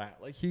mole rat.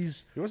 Like he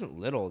wasn't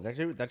little. That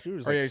dude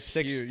was like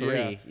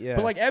 6'3". Yeah.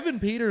 But like Evan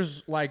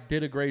Peters like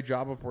did a great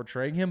job of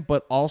portraying him,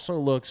 but also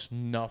looks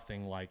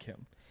nothing like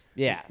him.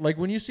 Yeah. Like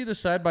when you see the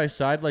side by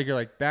side, like you're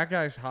like, that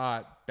guy's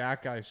hot,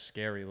 that guy's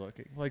scary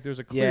looking. Like there's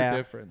a clear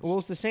difference. Well,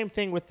 it's the same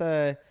thing with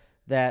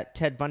that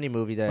Ted Bundy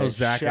movie.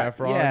 Zac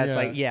Efron. Yeah, it's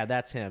like, yeah,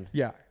 that's him.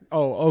 Yeah.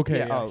 Oh, okay.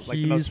 Yeah, Yeah. like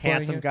the most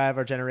handsome guy of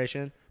our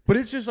generation. But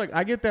it's just like,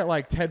 I get that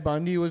like Ted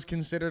Bundy was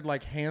considered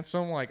like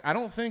handsome. Like I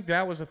don't think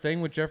that was a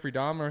thing with Jeffrey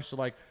Dahmer. So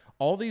like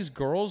all these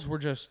girls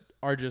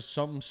are just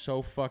something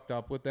so fucked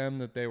up with them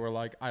that they were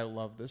like, I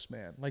love this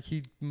man. Like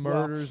he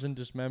murders and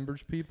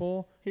dismembers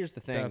people. Here's the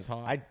thing. That's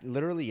hot. I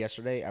literally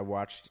yesterday I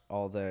watched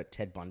all the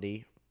Ted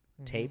Bundy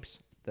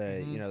tapes,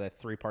 the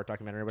 3-part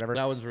documentary or whatever.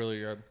 That was really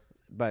good.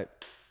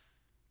 But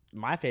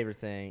my favorite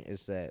thing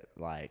is that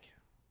like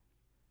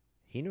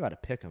he knew how to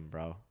pick them,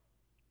 bro.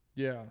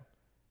 Yeah.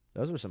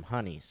 Those were some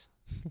honeys.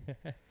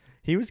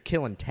 He was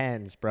killing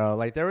 10s, bro.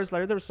 Like there was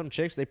some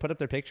chicks, they put up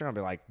their picture and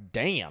I'll be like,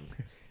 damn.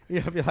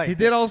 I'll be like, He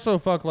did also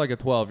fuck like a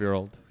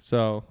 12-year-old.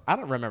 So I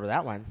don't remember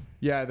that one.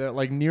 yeah, that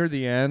like near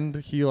the end,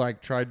 he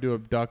like tried to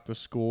abduct a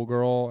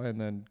schoolgirl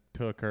and then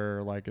took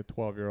her like a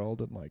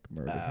 12-year-old and like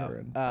murdered her.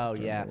 And Oh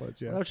yeah. Well,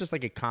 That was just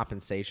like a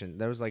compensation.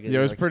 There was like it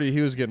was like, pretty.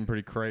 He was getting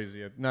pretty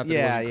crazy. Not that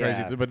Yeah, it wasn't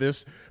yeah. crazy,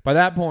 but by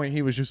that point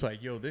he was just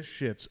like, yo, this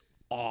shit's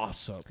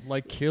awesome.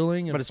 Like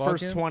killing and But his fucking.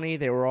 first 20,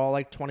 they were all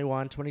like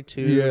 21,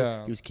 22.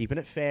 Yeah. He was keeping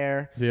it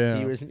fair. Yeah.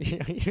 He was,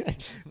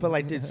 but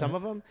like, dude, some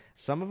of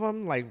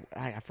them, like,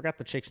 I forgot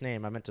the chick's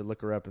name. I meant to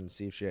look her up and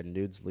see if she had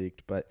nudes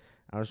leaked, but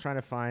I was trying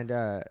to find.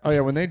 Oh yeah,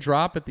 when they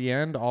drop at the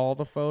end all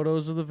the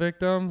photos of the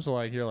victims,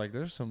 like you're like,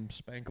 there's some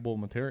spankable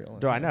material.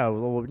 Do I know?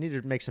 Well, we need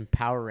to make some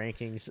power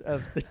rankings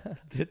of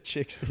the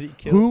chicks that he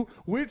killed.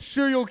 Which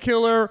serial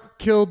killer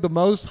killed the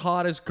most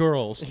hottest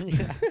girls?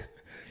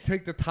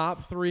 Take the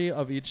top 3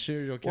 of each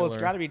serial killer. Well, it's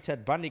got to be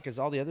Ted Bundy because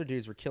all the other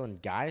dudes were killing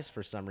guys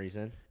for some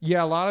reason.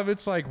 Yeah, a lot of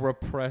it's like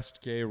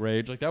repressed gay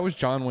rage. Like that was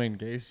John Wayne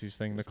Gacy's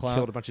thing. The clown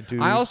Killed a bunch of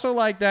dudes. I also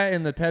like that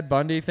in the Ted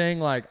Bundy thing.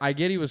 Like I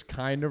get he was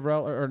kind of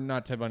or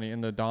not Ted Bundy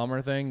in the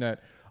Dahmer thing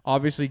that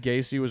obviously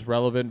Gacy was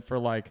relevant for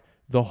like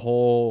the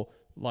whole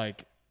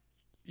like,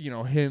 you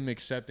know, him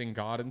accepting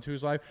God into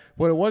his life.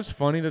 But it was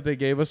funny that they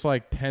gave us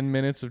like 10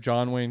 minutes of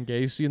John Wayne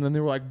Gacy, and then they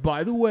were like,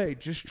 by the way,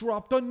 just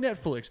dropped on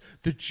Netflix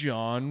the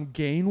John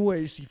Wayne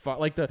Gacy file.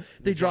 Like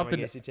they dropped John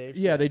Wayne Gacy tapes?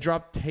 Yeah, they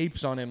dropped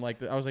tapes on him.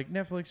 Like I was like,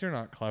 Netflix, you're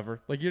not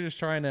clever. Like you're just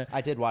trying to.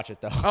 I did watch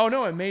it though. Oh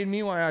no, it made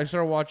me why I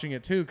started watching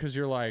it too, because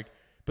you're like,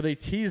 but they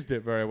teased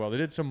it very well. They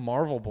did some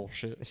Marvel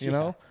bullshit, you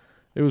know.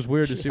 It was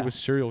weird to see with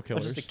serial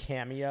killers. Just a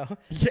cameo.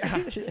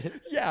 Yeah,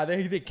 yeah.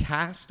 They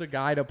cast a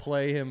guy to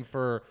play him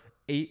for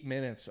 8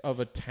 minutes of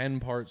a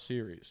 10-part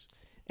series.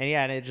 And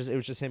yeah, and it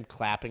was just him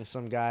clapping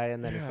some guy,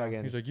 and then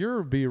He's like,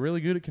 "You're be really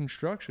good at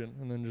construction,"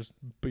 and then just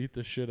beat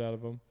the shit out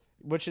of him.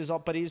 Which is all,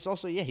 but he's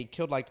also he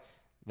killed like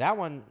that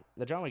one,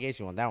 the John Wayne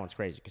Gacy one. That one's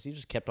crazy because he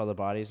just kept all the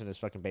bodies in his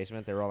fucking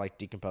basement. They were all like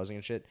decomposing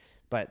and shit.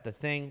 But the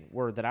thing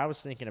that I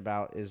was thinking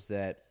about is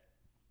that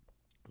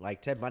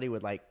like Ted Bundy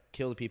would like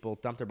kill the people,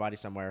 dump their body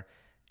somewhere,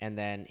 and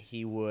then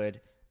he would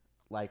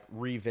like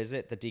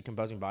revisit the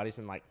decomposing bodies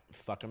and like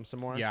fuck them some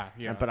more. Yeah.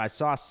 But I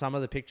saw some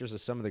of the pictures of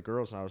some of the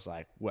girls, and I was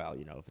like, well,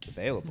 you know, if it's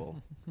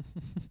available,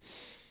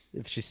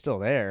 if she's still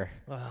there.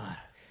 But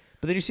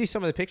then you see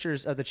some of the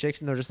pictures of the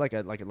chicks, and they're just like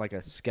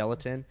a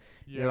skeleton.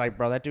 Yeah. You're like,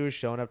 bro, that dude is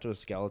showing up to a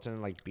skeleton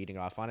and like beating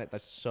off on it.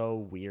 That's so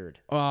weird.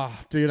 Oh,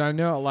 dude, I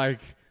know.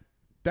 Like,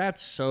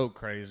 that's so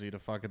crazy to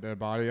fuck at their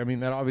body. I mean,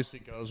 that obviously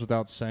goes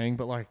without saying,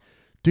 but like,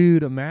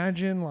 dude,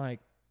 imagine like,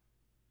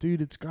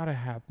 dude, it's gotta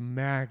have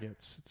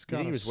maggots. It's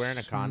got. He was wearing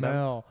a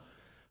condom.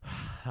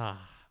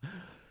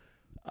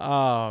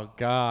 Oh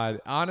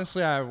God!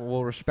 Honestly, I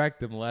will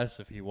respect him less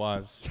if he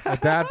was.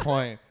 At that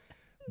point.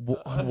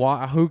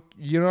 Who,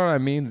 you know what I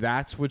mean?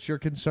 That's what you're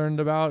concerned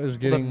about is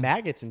getting the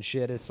maggots and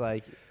shit. It's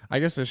like, I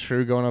guess it's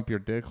true going up your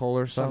dick hole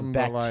or something.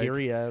 Some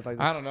bacteria. Like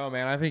I don't know,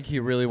 man. I think he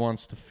really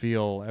wants to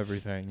feel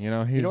everything. You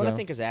know, you know what I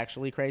think is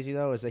actually crazy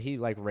though is that he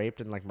like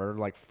raped and like murdered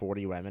like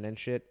 40 women and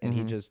shit, and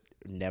he just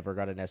never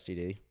got an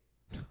STD.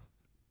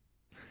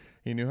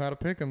 He knew how to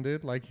pick them,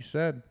 dude. Like he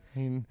said,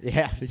 he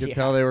could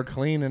tell they were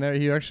clean,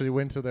 and he actually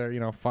went to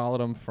their, followed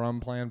them from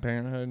Planned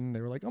Parenthood, and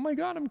they were like, "Oh my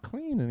God, I'm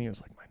clean," and he was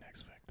like, "My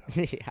next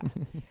victim."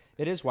 Yeah,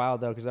 it is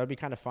wild though, because that would be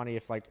kind of funny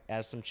if like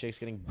as some chicks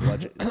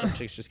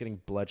just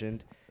getting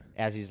bludgeoned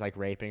as he's like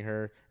raping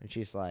her, and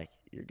she's like,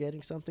 "You're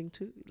getting something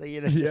too," like,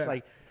 just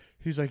like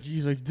he's like,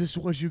 "This is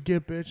what you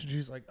get, bitch," and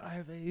she's like, "I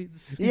have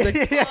AIDS."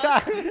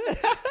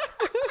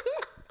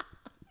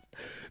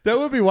 That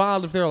would be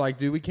wild if they're like,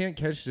 dude, we can't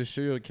catch this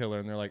serial killer.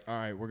 And they're like, all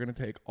right, we're going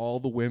to take all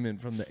the women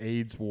from the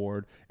AIDS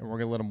ward and we're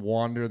going to let him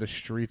wander the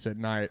streets at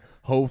night.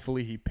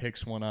 Hopefully he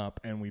picks one up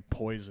and we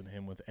poison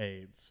him with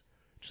AIDS.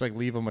 Just like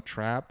leave him a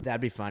trap.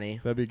 That'd be funny.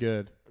 That'd be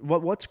good.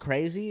 What's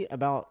crazy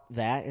about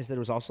that is that it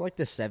was also like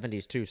the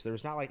 70s too. So there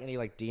was not like any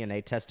like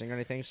DNA testing or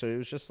anything. So it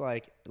was just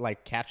like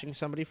catching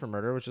somebody for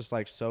murder was just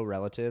like so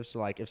relative. So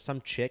like if some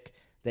chick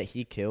that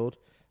he killed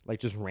like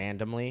just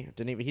randomly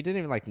he didn't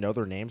even like know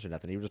their names or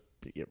nothing. He would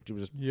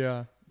just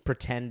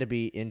pretend to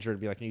be injured and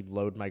be like, "Can you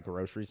load my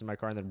groceries in my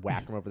car?" and then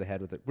whack him over the head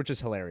with it, which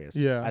is hilarious.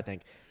 Yeah, I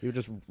think he would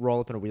just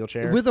roll up in a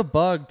wheelchair with a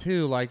bug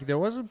too. Like there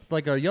wasn't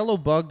like a yellow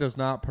bug does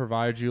not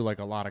provide you like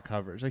a lot of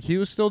coverage. Like he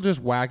was still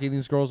just whacking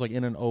these girls like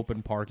in an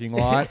open parking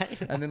lot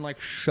and then like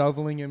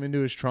shoveling him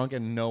into his trunk,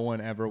 and no one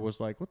ever was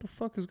like, "What the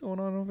fuck is going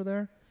on over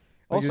there?"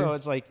 Like, also,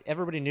 it's like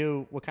everybody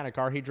knew what kind of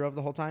car he drove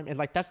the whole time, and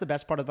like that's the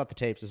best part about the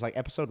tapes is like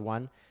episode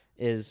 1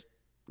 is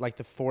like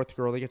the 4th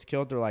girl that gets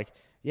killed. They're like,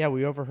 "Yeah,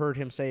 we overheard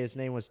him say his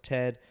name was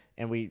Ted,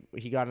 and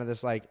he got into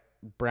this like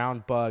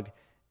brown bug,"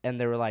 and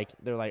they're like,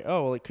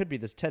 "Oh, well, it could be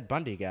this Ted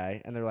Bundy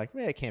guy," and they're like,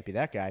 "It can't be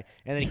that guy,"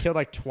 and then he killed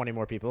like 20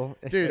 more people.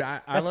 Dude,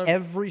 like, I that's love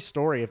every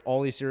story of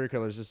all these serial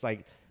killers. It's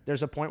like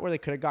there's a point where they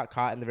could have got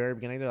caught in the very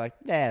beginning. They're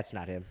like, "Nah, it's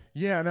not him."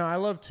 Yeah, no, I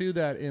love too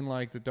that in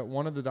like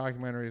one of the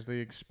documentaries they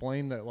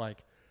explain that like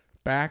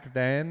back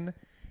then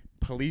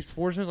police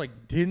forces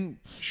like didn't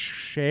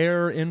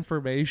share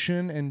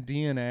information and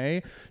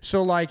DNA.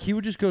 So like he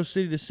would just go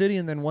city to city,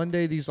 and then one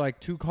day these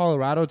like 2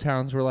 Colorado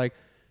towns were like,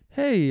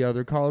 "Hey,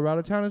 other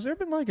Colorado town, has there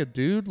been like a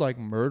dude like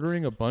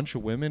murdering a bunch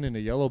of women in a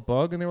yellow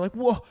bug?" And they're like,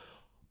 "Whoa,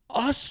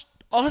 us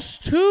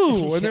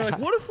too." And they're like,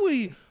 "What if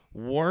we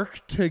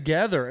work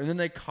together?" And then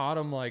they caught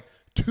him like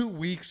 2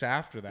 weeks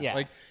after that. Yeah.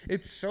 Like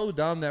it's so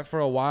dumb that for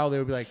a while they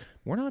would be like,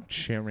 "We're not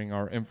sharing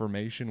our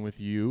information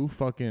with you,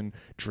 fucking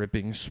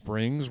Dripping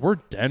Springs. We're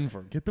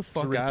Denver. Get the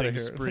fuck out of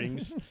here."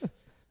 Springs.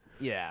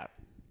 Yeah.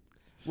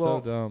 So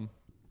dumb.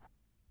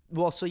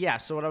 Well, so yeah.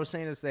 So what I was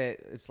saying is that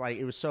it's like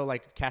it was so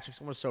like catching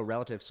someone was so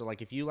relative. So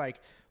like if you like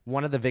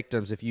one of the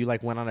victims, if you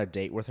like went on a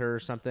date with her or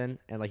something,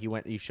 and like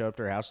you showed up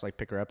to her house to like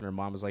pick her up, and her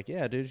mom was like,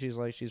 "Yeah, dude,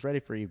 she's ready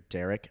for you,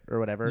 Derek," or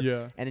whatever.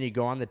 Yeah. And then you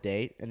go on the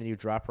date, and then you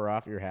drop her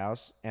off at your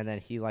house, and then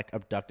he like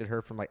abducted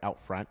her from like out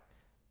front.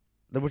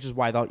 Which is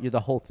why the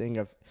whole thing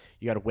of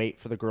you got to wait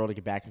for the girl to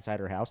get back inside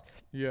her house.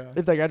 Yeah.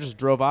 If the guy just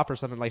drove off or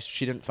something, like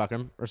she didn't fuck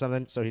him or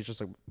something, so he's just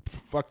like,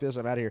 "Fuck this,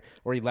 I'm out of here."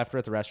 Or he left her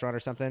at the restaurant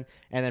or something,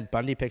 and then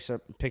Bundy picks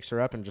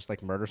her up and just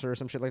like murders her or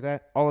some shit like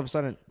that. All of a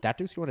sudden, that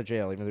dude's going to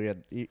jail, even though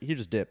he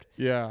just dipped.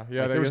 Yeah.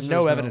 Like, there was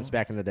no evidence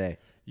back in the day.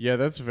 Yeah,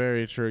 that's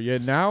very true. Yeah,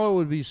 now it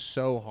would be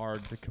so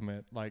hard to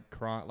commit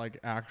like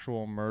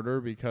actual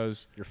murder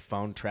because Your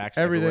phone tracks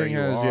everything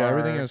everywhere has you are.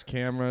 everything has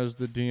cameras,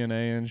 the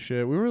DNA and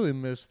shit. We really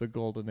miss the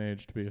golden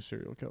age to be a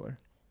serial killer.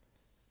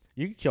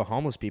 You could kill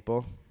homeless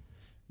people.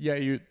 Yeah,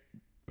 you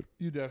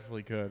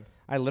definitely could.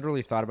 I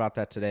literally thought about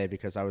that today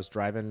because I was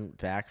driving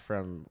back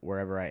from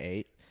wherever I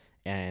ate,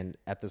 and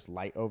at this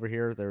light over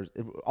here,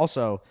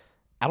 also,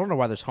 I don't know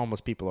why there's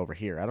homeless people over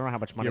here. I don't know how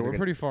much money. Yeah, we're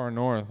pretty far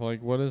north.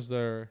 Like, what is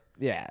there?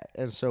 Yeah,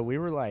 and so it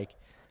was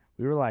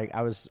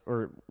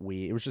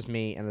just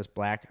me and this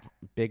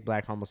big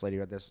black homeless lady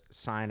who had this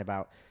sign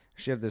about.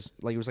 She had this,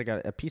 like, it was like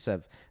a piece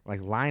of,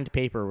 like, lined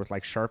paper with,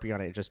 like, Sharpie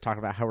on it, just talking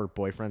about how her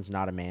boyfriend's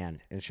not a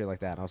man and shit like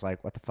that. And I was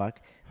like, what the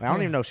fuck? And I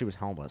don't even know if she was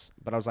homeless,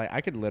 but I was like,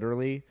 I could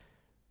literally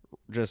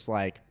just,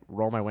 like,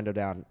 roll my window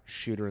down,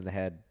 shoot her in the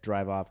head,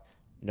 drive off.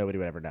 Nobody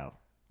would ever know.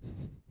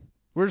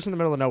 We're just in the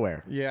middle of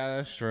nowhere. Yeah,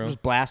 that's true.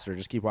 Just blast her,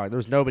 just keep walking. There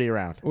was nobody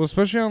around. Well,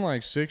 especially on,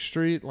 like, 6th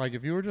Street. Like,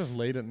 if you were just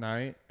late at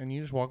night and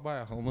you just walk by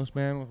a homeless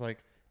man with, like,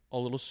 a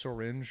little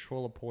syringe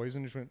full of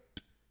poison, just went...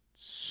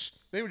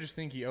 They would just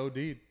think he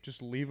OD'd.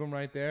 Just leave him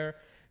right there.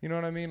 You know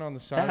what I mean? On the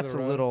side of the road. That's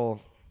a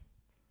little...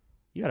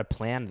 You got to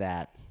plan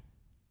that.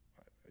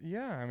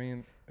 Yeah, I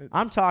mean...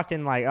 I'm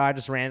talking like, I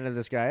just ran into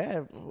this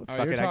guy.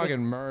 You're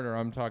talking murder.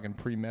 I'm talking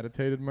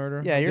premeditated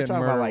murder. Yeah, you're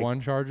talking about, like, one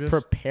charges.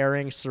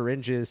 Preparing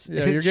syringes.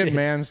 Yeah, you're getting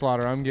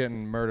manslaughter. I'm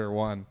getting murder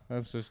one.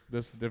 That's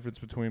the difference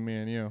between me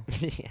and you.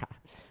 Yeah.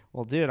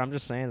 Well, dude, I'm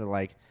just saying that,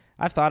 like,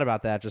 I've thought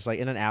about that, just like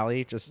in an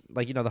alley, just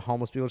like, you know, the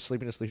homeless people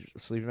sleeping a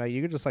sleeping bag.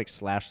 You could just like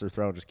slash their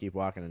throat, and just keep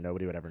walking, and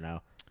nobody would ever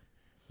know.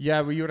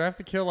 Yeah, but you would have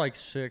to kill like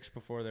 6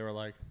 before they were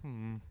like,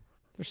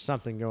 there's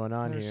something going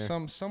on there's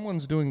here.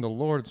 Someone's doing the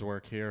Lord's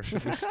work here.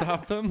 Should we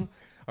stop them?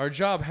 Our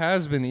job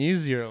has been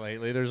easier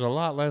lately. There's a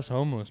lot less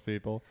homeless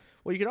people.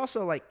 Well, you could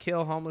also like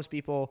kill homeless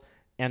people,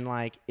 and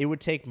like it would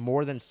take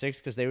more than 6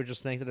 because they would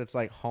just think that it's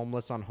like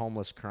homeless on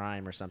homeless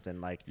crime or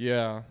something, like,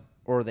 Yeah,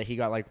 or that he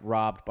got like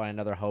robbed by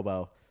another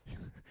hobo.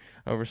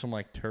 over some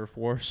like turf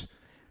wars.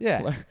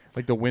 Yeah.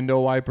 Like the window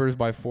wipers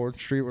by 4th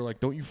Street were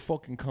like, don't you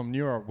fucking come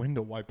near our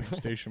window wiping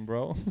station,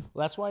 bro. Well,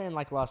 that's why in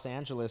like Los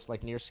Angeles,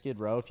 like near Skid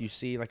Row, if you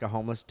see like a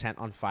homeless tent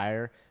on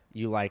fire,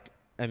 you like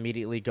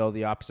immediately go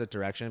the opposite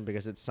direction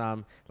because it's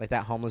like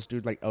that homeless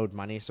dude like owed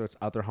money, so it's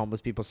other homeless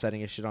people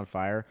setting his shit on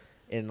fire.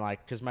 And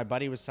like, because my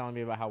buddy was telling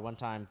me about how one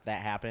time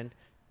that happened,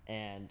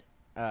 and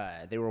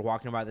they were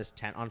walking by this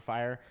tent on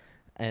fire,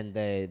 and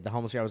the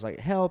homeless guy was like,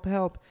 help,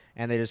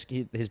 and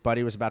his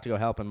buddy was about to go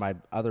help, and my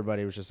other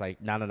buddy was just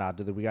like, no,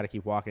 dude, we got to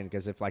keep walking,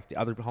 because if like the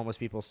other homeless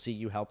people see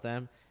you help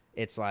them,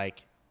 it's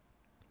like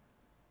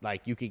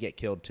you could get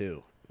killed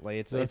too. Like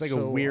it's like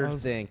so a weird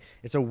thing.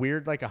 It's a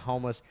weird, like, a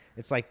homeless.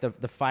 It's like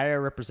the fire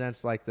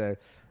represents like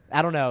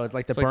I don't know. It's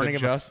like the burning like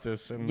of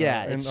justice.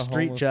 It's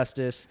street homeless.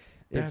 Justice.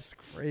 That's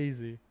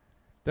crazy.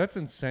 That's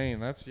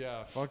insane.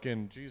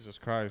 Fucking Jesus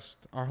Christ.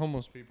 Our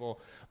homeless people.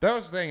 That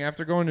was the thing.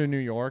 After going to New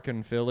York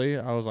and Philly,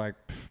 I was like,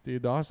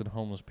 dude, the Austin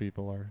homeless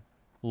people are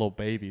little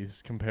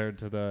babies compared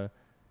to the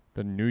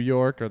New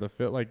York or the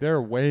Philly. Like,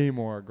 they're way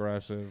more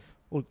aggressive.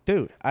 Well,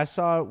 dude, I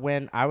saw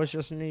when I was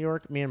just in New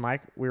York, me and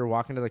Mike, we were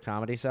walking to the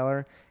Comedy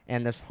Cellar,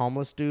 and this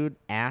homeless dude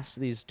asked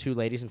these 2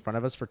 ladies in front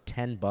of us for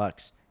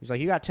 $10. He's like,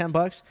 you got $10?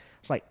 I was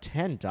like,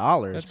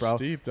 $10, That's bro.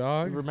 Steep,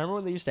 dog. Remember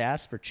when they used to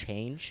ask for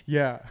change?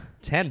 Yeah.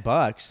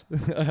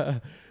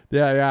 $10.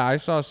 Yeah. I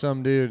saw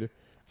some dude.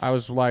 I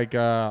was like,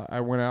 I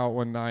went out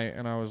one night,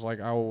 and I was like,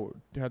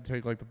 had to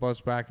take like the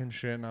bus back and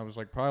shit, and I was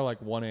like probably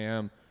like 1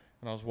 a.m.,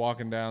 and I was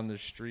walking down the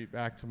street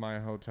back to my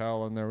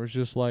hotel, and there was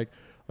just like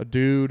a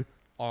dude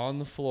on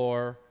the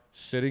floor,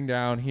 sitting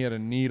down. He had a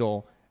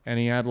needle, and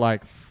he had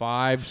like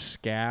 5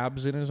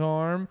 scabs in his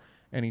arm,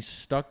 and he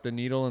stuck the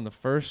needle in the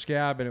first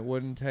scab, and it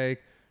wouldn't take.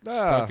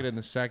 Stuck it in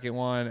the second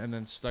one, and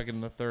then stuck it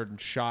in the third,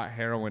 and shot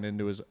heroin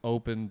into his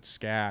open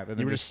scab. And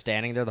you were just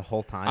standing there the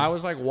whole time? I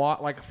was like,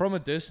 like from a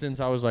distance,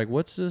 I was like,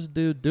 what's this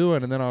dude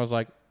doing? And then I was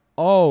like,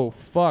 oh,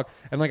 fuck.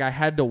 And like, I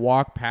had to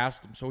walk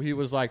past him. So he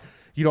was like,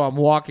 you know, I'm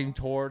walking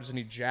towards, and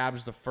he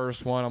jabs the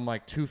first one. I'm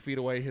like 2 feet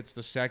away, hits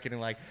the second,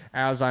 and like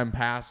as I'm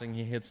passing,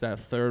 he hits that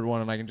third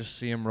one, and I can just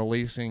see him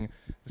releasing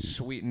the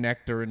sweet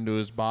nectar into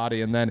his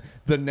body. And then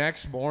the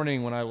next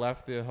morning when I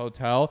left the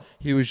hotel,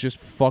 he was just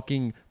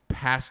fucking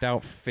passed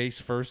out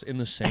face first in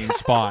the same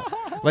spot.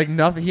 Like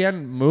nothing. He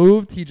hadn't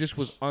moved. He just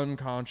was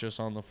unconscious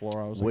on the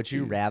floor. I was like, would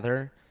you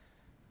rather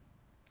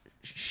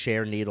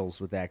share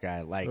needles with that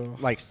guy?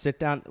 Like sit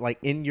down, like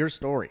in your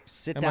story,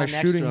 sit down next to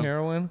him. Am I shooting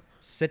heroin?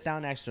 Sit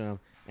down next to him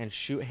and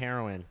shoot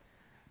heroin,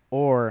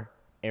 or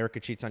Erica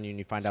cheats on you and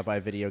you find out by a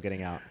video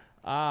getting out.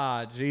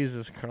 Ah,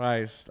 Jesus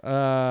Christ. But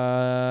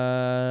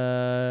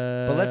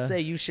let's say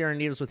you sharing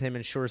needles with him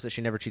ensures that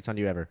she never cheats on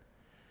you ever.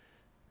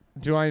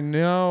 Do I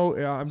know?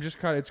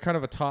 It's kind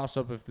of a toss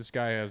up if this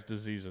guy has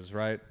diseases,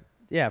 right?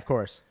 Yeah, of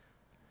course.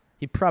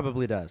 He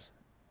probably does.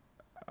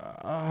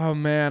 Oh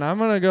man, I'm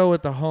gonna go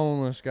with the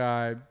homeless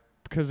guy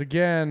because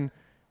again,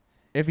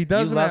 If he You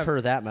doesn't love have,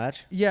 her that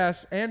much?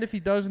 yes, and if he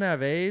doesn't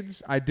have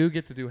AIDS, I do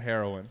get to do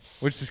heroin,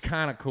 which is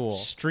kind of cool.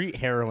 Street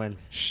heroin.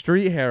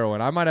 Street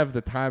heroin. I might have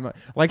the time.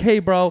 Like, hey,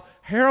 bro,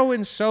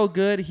 heroin's so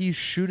good, he's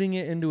shooting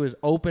it into his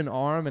open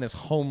arm and is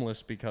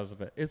homeless because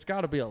of it. It's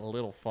got to be a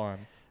little fun.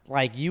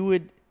 Like, you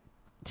would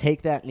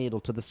take that needle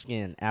to the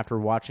skin after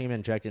watching him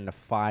inject into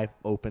 5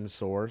 open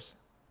sores?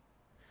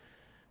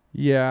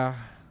 Yeah.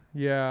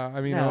 I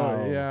mean,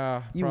 No.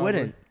 yeah. You probably.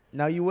 wouldn't.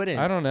 No, you wouldn't.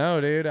 I don't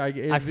know, dude.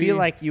 I feel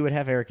like you would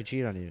have Erica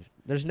cheat on you.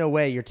 There's no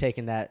way you're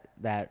taking that.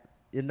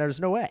 There's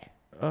no way.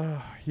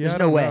 Yeah, There's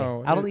no way.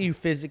 I don't think you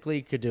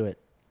physically could do it.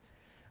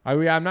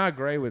 I'm not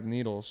great with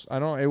needles. I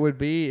don't. It would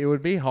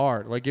be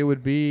hard. Like it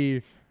would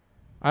be.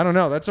 I don't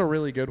know. That's a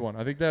really good one.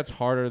 I think that's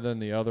harder than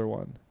the other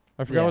one.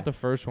 I forgot Yeah. what the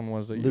first one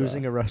was. That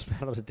Losing a roast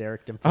battle to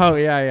Derek Dimple. Oh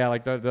yeah.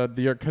 Like the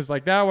because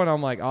like that one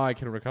I'm like, oh, I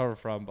can recover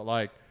from, but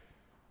like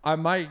I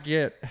might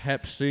get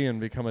Hep C and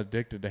become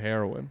addicted to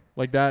heroin.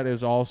 Like that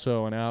is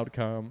also an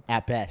outcome.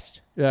 At best.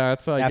 Yeah,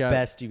 it's like At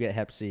best, you get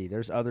Hep C.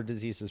 There's other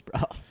diseases,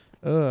 bro.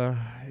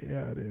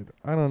 Yeah, dude.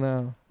 I don't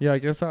know. Yeah, I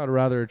guess I'd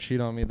rather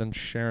cheat on me than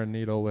share a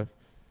needle with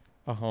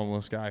a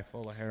homeless guy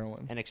full of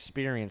heroin. An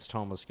experienced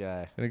homeless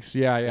guy.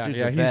 Yeah.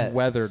 Dude's a He's vet.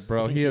 weathered,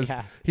 bro.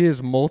 Yeah. He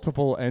has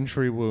multiple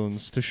entry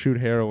wounds to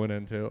shoot heroin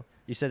into.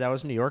 You said that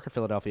was New York or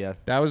Philadelphia?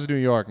 That was New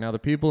York. Now the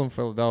people in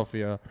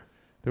Philadelphia,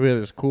 we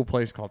had this cool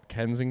place called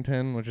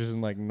Kensington, which is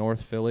in like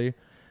North Philly,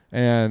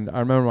 and I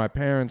remember my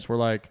parents were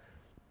like,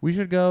 we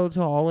should go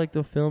to all like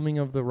the filming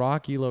of the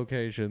Rocky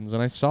locations,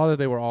 and I saw that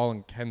they were all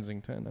in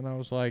Kensington, and I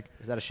was like,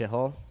 Is that a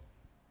shithole?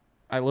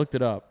 I looked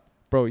it up,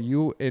 bro.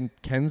 You in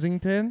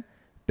Kensington,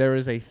 there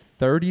is a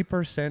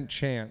 30%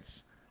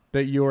 chance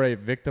that you're a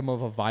victim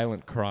of a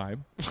violent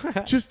crime.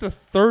 Just a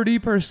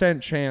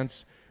 30%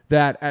 chance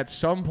that at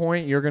some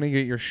point you're gonna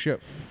get your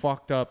shit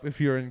fucked up if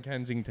you're in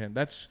Kensington.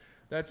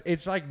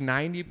 It's like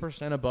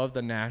 90% above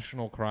the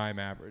national crime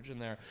average in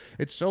there.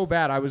 It's so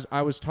bad.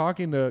 I was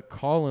talking to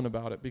Colin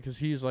about it because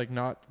he's like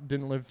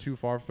didn't live too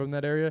far from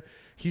that area.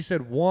 He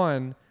said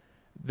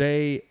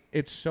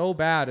it's so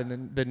bad, and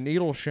then the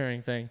needle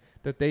sharing thing,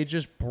 that they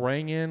just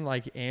bring in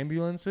like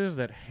ambulances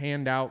that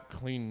hand out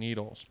clean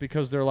needles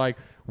because they're like,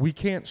 we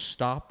can't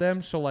stop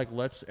them, so like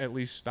let's at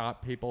least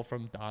stop people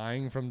from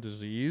dying from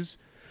disease.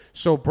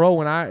 So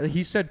bro,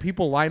 he said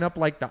people line up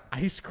like the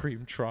ice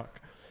cream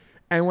truck.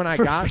 And when I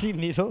got free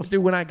needles?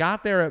 Dude, when I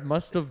got there, it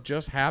must have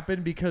just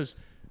happened because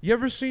you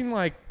ever seen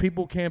like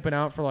people camping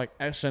out for like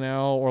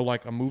SNL or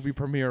like a movie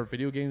premiere of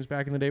video games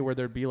back in the day where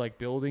there'd be like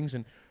buildings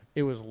and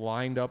it was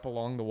lined up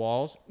along the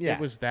walls? Yeah. It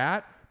was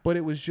that, but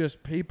it was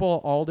just people,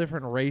 all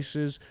different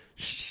races,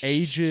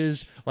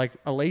 ages, like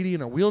a lady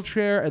in a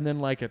wheelchair and then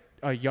like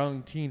a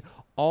young teen,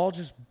 all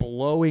just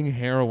blowing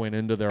heroin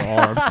into their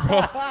arms,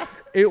 bro.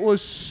 It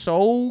was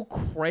so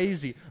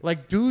crazy.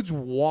 Like dudes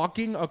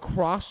walking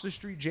across the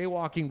street,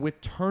 jaywalking with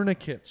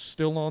tourniquets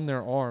still on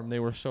their arm. They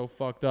were so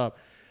fucked up.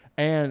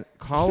 And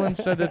Colin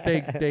said that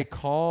they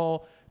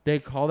call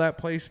that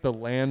place the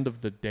land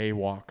of the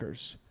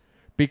daywalkers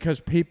because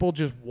people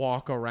just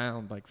walk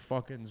around like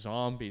fucking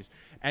zombies.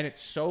 And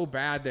it's so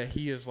bad that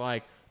he is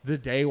like, the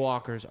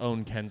daywalkers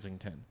own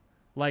Kensington.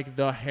 Like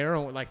the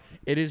heroin, like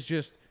it is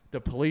just, the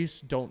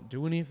police don't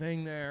do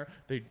anything there.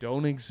 They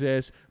don't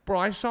exist. Bro,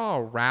 I saw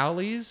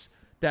rallies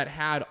that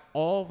had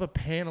all the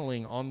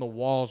paneling on the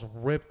walls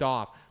ripped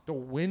off. The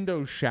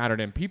windows shattered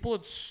and people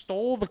had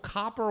stole the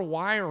copper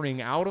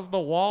wiring out of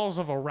the walls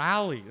of a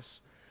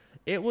rallies.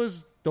 It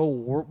was the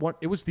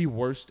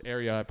worst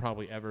area I've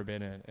probably ever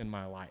been in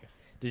my life.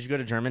 Did you go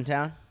to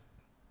Germantown?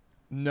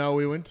 No,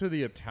 we went to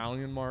the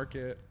Italian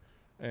market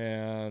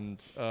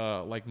and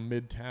like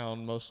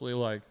Midtown, mostly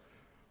like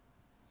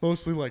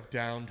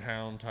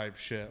downtown type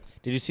shit.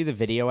 Did you see the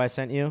video I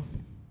sent you?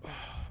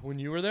 When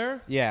you were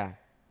there? Yeah.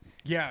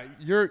 Yeah,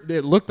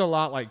 it looked a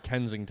lot like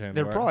Kensington.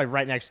 They're right? probably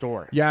right next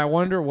door. Yeah, I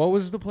wonder what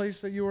was the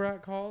place that you were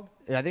at called?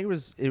 I think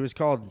it was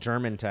called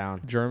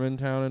Germantown.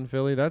 Germantown in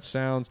Philly. That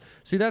sounds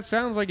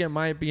like it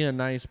might be a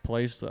nice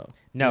place though.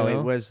 No, you know?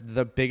 it was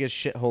the biggest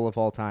shithole of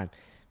all time.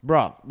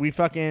 Bro,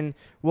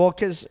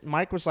 because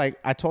Mike was like,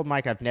 I told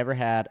Mike I've never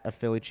had a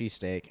Philly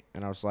cheesesteak.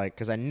 And I was like,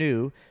 because I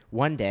knew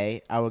one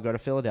day I would go to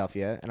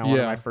Philadelphia and I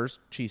wanted my first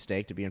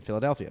cheesesteak to be in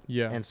Philadelphia.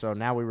 Yeah. And so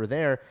now we were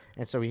there.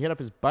 And so he hit up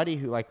his buddy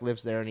who like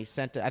lives there and he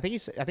sent it. I think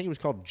it was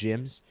called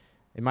Jim's.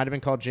 It might have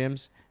been called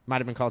Jim's. Might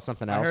have been called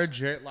something else. I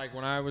heard like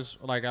when I was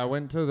like, I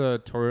went to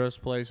the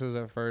tourist places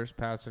at first,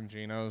 Pat's and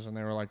Gino's, and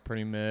they were like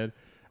pretty mid.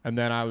 And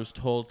then I was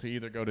told to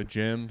either go to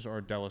Jim's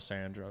or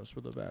D'Alessandro's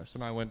were the best.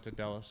 And I went to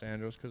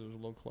D'Alessandro's because it was a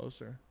little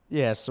closer.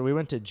 Yeah, so we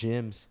went to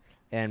Jim's,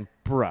 and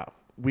bro,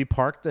 we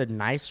parked the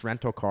nice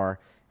rental car,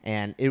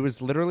 and it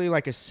was literally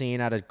like a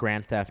scene out of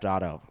Grand Theft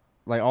Auto.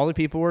 Like all the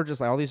people were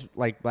just like, all these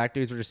like black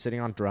dudes were just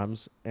sitting on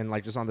drums and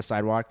like just on the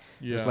sidewalk,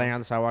 just laying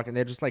on the sidewalk, and they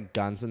had just like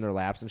guns in their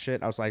laps and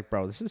shit. I was like,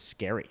 bro, this is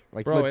scary.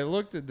 Like, bro,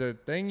 the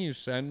thing you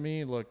sent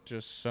me looked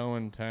just so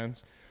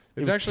intense.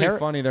 It's was actually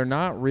funny. They're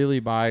not really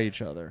by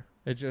each other.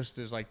 It just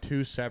is like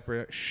two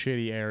separate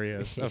shitty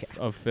areas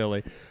of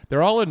Philly.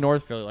 They're all in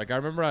North Philly. Like I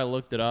remember I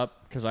looked it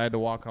up because I had to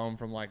walk home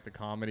from like the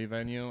comedy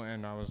venue,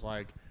 and I was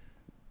like,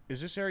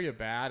 "Is this area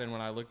bad?" And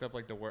when I looked up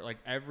like the word, like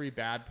every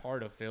bad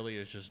part of Philly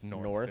is just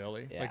North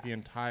Philly. Yeah. Like the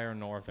entire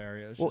North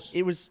area is Well, just.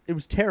 it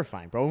was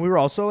terrifying, bro. And we were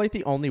also like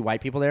the only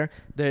white people there.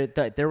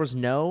 There was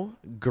no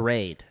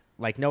grade,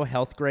 like no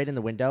health grade in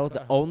the window.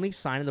 The only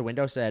sign in the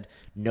window said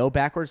no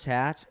backwards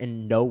hats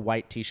and no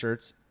white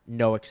T-shirts,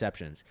 no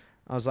exceptions.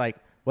 I was like,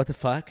 what the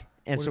fuck?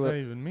 And What so does that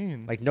even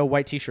mean? like no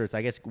white T-shirts.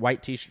 I guess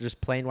white T-shirts,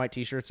 just plain white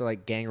T-shirts are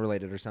like gang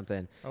related or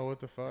something. Oh,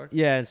 what the fuck?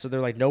 Yeah, and so they're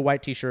like no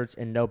white T-shirts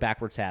and no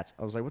backwards hats.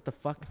 I was like, what the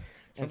fuck?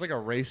 Sounds like a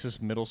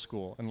racist middle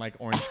school in like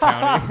Orange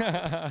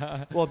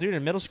County. Well, dude,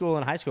 in middle school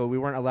and high school, we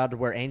weren't allowed to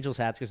wear Angels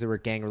hats because they were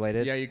gang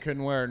related. Yeah, you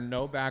couldn't wear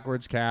no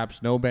backwards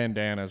caps, no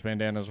bandanas.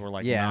 Bandanas were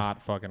like Yeah.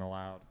 not fucking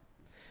allowed.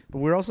 But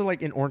we were also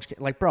like in Orange,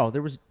 like, bro,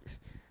 there was.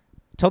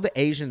 Tell the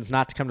Asians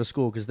not to come to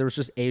school because there was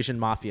just Asian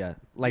mafia.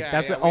 Like Yeah,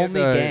 that's yeah, the we had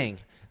only the- gang.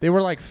 They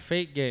were like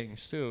fake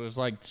gangs too. It was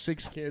like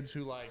 6 kids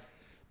who like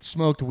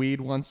smoked weed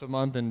once a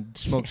month and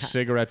smoked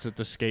cigarettes at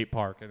the skate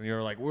park. And you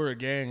were like, we're a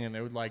gang, and they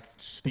would like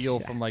steal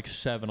from like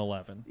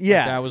 7-Eleven. Yeah,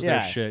 Like, that was yeah.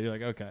 their shit. You're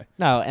like, okay.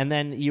 No, and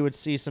then you would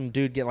see some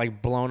dude get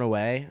like blown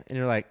away, and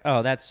you're like,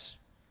 oh, that's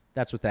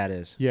what that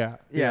is. Yeah.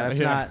 Yeah,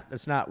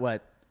 that's not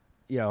what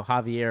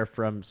Javier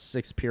from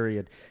Sixth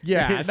Period.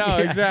 Yeah, is. no, Yeah.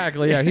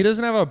 exactly. Yeah, he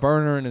doesn't have a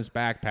burner in his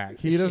backpack.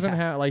 He doesn't Yeah.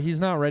 have like he's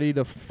not ready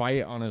to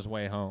fight on his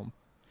way home.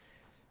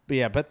 But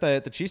yeah, but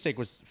the cheesesteak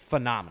was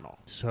phenomenal.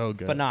 So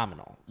good.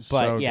 Phenomenal. But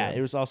So yeah, good.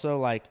 it was also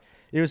like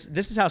this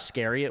is how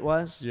scary it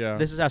was. Yeah.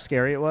 This is how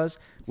scary it was.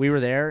 We were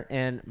there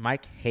and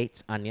Mike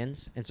hates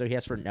onions, and so he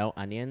asked for no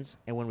onions.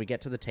 And when we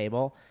get to the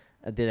table,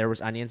 there was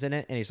onions in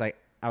it, and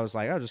I was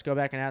like, oh, just go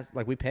back and ask.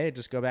 Like we paid,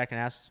 just go back and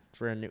ask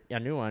for a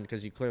new one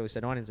because you clearly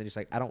said onions. And he's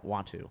like, I don't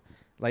want to.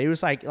 Like it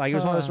was it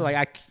was one of those where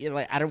I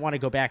didn't want to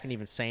go back and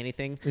even say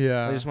anything.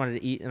 Yeah. I just wanted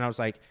to eat, and I was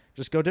like,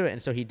 just go do it. And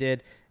so he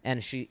did, and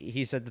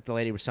he said that the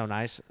lady was so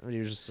nice. So he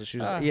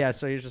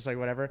was just like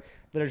whatever.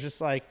 But it was just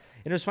like,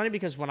 and it was funny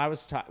because when I was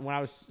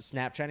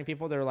Snapchatting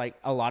people, there were like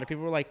a lot of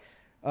people were like,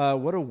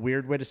 what a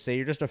weird way to say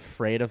you're just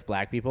afraid of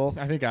black people.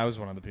 I think I was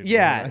one of the people.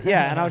 Yeah,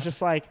 yeah, and I was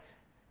just like,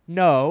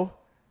 no.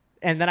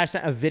 And then I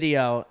sent a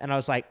video, and I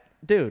was like,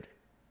 dude.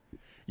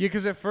 Yeah,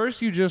 because at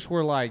first you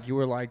were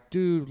like,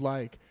 dude,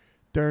 like,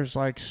 there's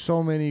like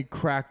so many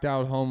cracked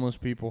out homeless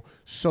people,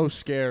 so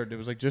scared. It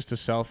was like just a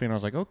selfie, and I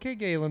was like, okay,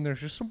 Galen, there's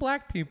just some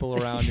black people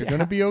around. You're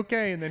gonna be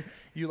okay. And then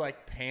you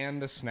like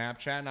panned the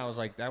Snapchat, and I was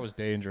like, that was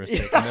dangerous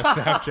taking the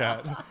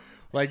Snapchat.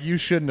 Like, you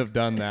shouldn't have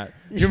done that.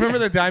 You remember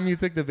the time you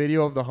took the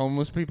video of the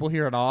homeless people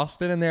here in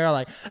Austin, and they're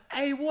like,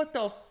 hey, what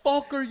the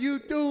fuck are you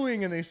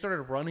doing? And they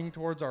started running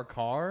towards our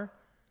car.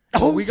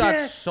 Oh, we got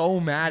yes.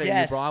 so mad at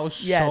Yes. you, bro. I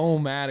was Yes. so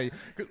mad at you.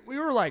 'Cause we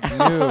were like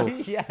new.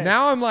 Yes.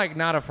 Now I'm like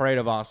not afraid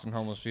of Austin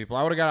homeless people.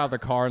 I would have got out of the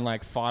car and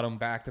like fought them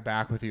back to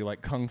back with you,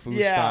 like kung fu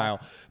Yeah. style.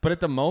 But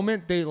at the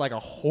moment, they like a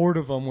horde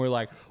of them were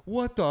like,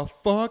 what the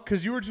fuck?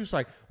 Because you were just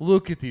like,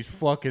 look at these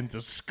fucking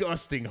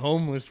disgusting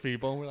homeless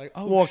people. And we're like,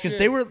 oh, Well, because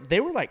shit. they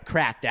were like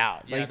cracked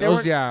out. Yeah, Like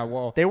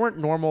well, they weren't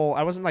normal.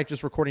 I wasn't like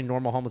just recording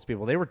normal homeless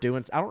people. They were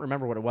doing. I don't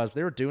remember what it was, but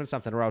they were doing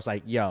something where I was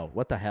like, "Yo,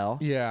 what the hell?"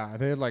 yeah,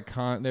 they had like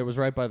they was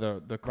right by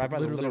the Right by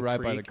the literally little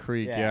right by the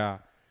creek. creek. Yeah. Yeah,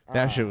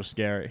 that shit was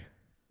scary.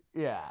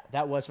 Yeah,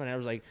 that was when I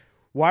was like,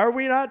 "Why are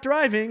we not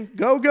driving?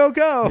 Go, go,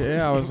 go!"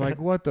 Yeah, I was like,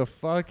 what the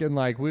fuck? And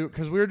like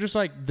because we were just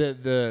like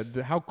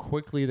the how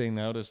quickly they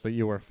noticed that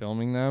you were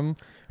filming them.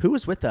 Who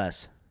was with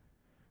us?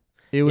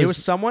 It It was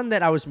someone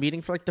that I was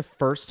meeting for like the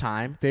first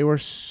time. they were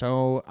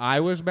so I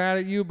was mad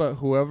at you, but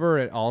whoever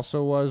it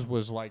also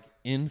was like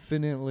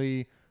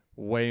infinitely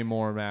way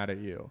more mad at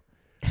you.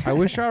 I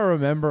wish I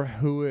remember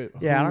who it.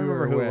 Yeah, I don't we remember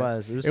were who it with.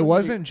 was. It was It somebody-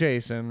 wasn't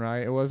Jason,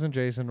 right? It wasn't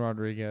Jason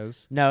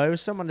Rodriguez. No, it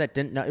was someone that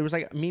didn't know. It was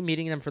like me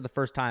meeting them for the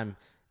first time,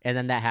 and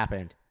then that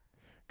happened.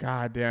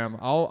 God damn.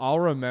 I'll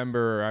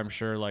remember, I'm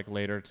sure, like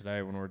later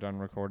today when we're done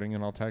recording,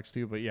 and I'll text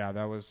you. But yeah,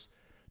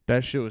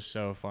 that shit was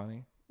so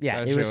funny.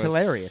 Yeah, That it was shit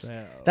hilarious.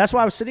 so- That's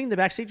why I was sitting in the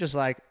back seat, just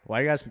like,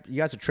 "Why you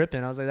guys are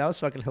tripping?" I was like, "That was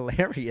fucking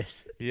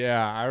hilarious."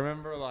 Yeah, I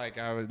remember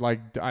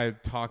I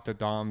talked to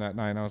Dom that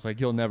night, and I was like,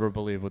 you'll never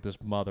believe what this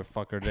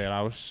motherfucker did.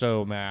 I was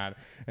so mad.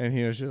 And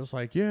he was just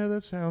like, yeah,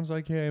 that sounds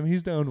like him.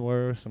 He's done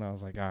worse. And I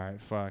was like, all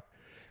right, fuck.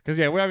 Because,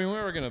 yeah, we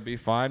were going to be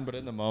fine, but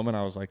in the moment,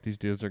 I was like, these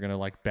dudes are going to,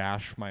 like,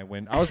 bash my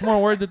window. I was more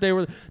worried that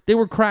they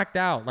were cracked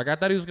out. Like, I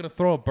thought he was going to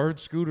throw a bird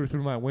scooter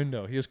through my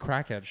window. He was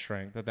crackhead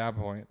strength at that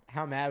point.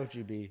 How mad would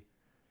you be?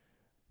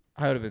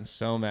 I would have been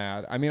so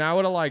mad. I mean, I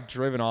would have, like,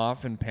 driven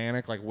off in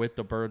panic, like, with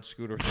the bird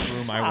scooter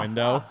through my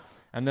window.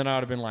 And then I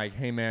would have been like,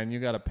 hey, man, you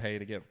got to pay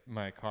to get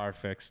my car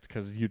fixed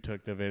because you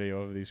took the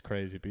video of these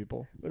crazy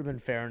people. Would have been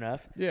fair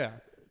enough. Yeah. It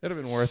would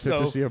have been worth it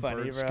So to see a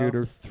funny, bird bro.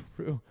 scooter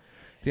through.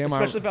 Damn,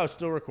 Especially if I was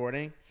still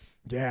recording.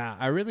 yeah,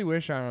 I really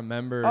wish I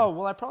remembered. Oh,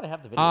 well, I probably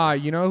have the video.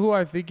 You know who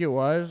I think it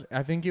was?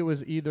 I think it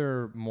was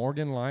either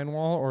Morgan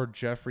Linewall or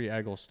Jeffrey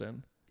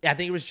Eggleston. Yeah, I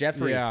think it was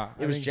Jeffrey. Yeah,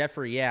 It I was think-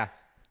 Jeffrey, yeah.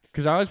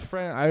 Because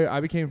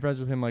I became friends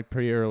with him like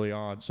pretty early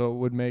on, so it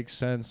would make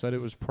sense that it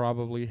was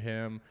probably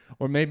him,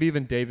 or maybe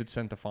even David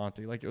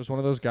Centofanti. Like it was one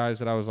of those guys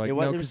that I was like, It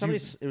was, no, it was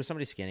somebody. It was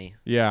somebody skinny.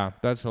 yeah,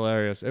 that's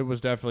hilarious. It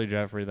was definitely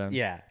Jeffrey then.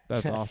 Yeah,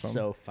 That's awesome.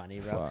 So funny,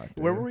 bro. Fuck,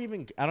 Where dude. were we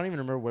even? I don't even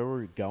remember where we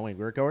were going.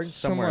 We were going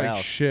Some somewhere like else.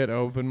 shit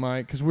open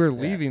mic because we were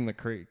leaving the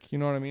creek. You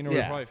know what I mean? Or we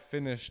Yeah. probably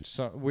finished.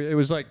 It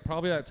was like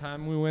probably that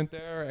time we went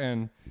there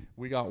and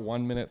we got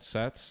 1 minute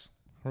sets.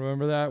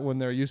 Remember that when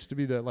there used to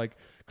be the like,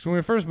 because when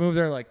we first moved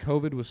there, like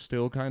COVID was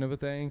still kind of a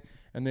thing,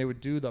 and they would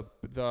do the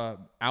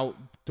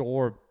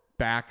outdoor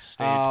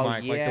backstage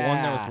mic, like the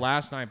one that was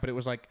last night, but it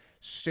was like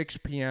 6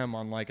 p.m.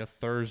 on like a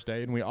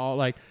Thursday, and we all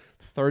like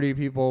 30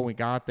 people. We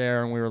got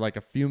there and we were like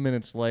a few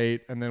minutes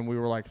late, and then we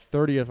were like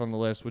 30th on the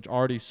list, which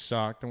already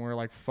sucked, and we were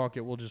like, fuck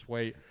it, we'll just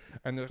wait.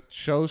 And the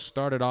show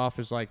started off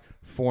as like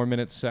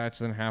 4-minute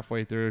sets, and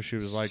halfway through she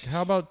was like,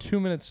 how about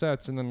 2-minute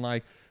sets? And then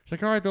like she's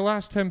like, all right, the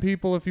last 10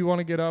 people, if you want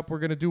to get up, we're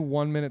gonna do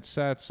 1 minute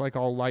sets. Like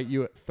I'll light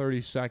you at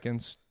 30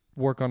 seconds,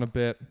 work on a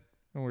bit.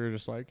 And we were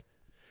just like,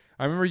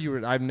 I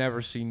remember I've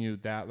never seen you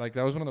that, like,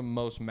 that was one of the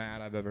most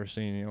mad I've ever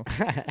seen you,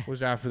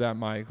 was after that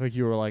mic. Like,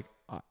 you were like,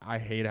 I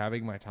hate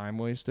having my time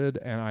wasted,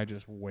 and I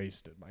just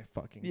wasted my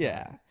fucking time.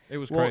 Yeah. It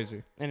was Well,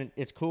 crazy. And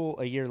it's cool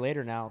a year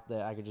later now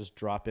that I could just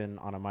drop in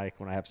on a mic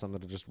when I have something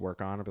to just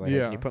work on. I'll be like, hey,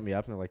 Yeah. can you put me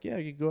up? And they're like, yeah,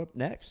 you can go up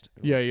next.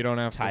 Yeah, you don't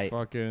have Tight. to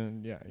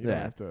fucking, you don't Yeah.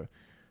 have to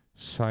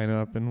sign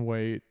up and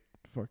wait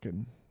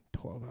fucking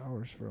 12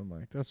 hours for a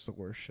mic. That's the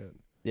worst shit.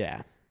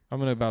 Yeah.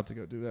 I'm about to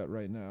go do that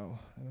right now.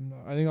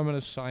 I think I'm going to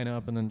sign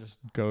up and then just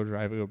go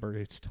drive Uber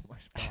Eats to my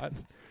spot.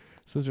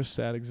 Such a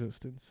sad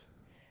existence.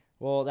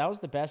 Well, that was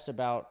the best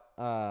about.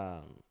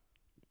 Have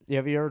you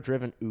ever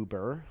driven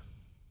Uber?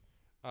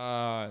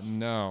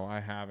 No, I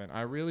haven't.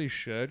 I really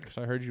should, because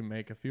I heard you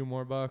make a few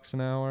more bucks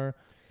an hour.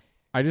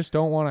 I just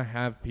don't want to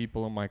have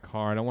people in my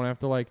car. I don't want to have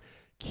to like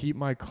keep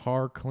my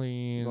car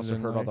clean. You also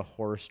and, heard all like- the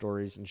horror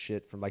stories and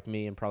shit from like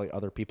me and probably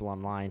other people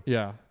online.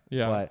 Yeah,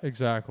 But-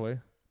 exactly.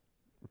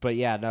 But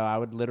yeah, no, I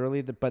would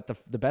literally. But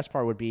the best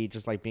part would be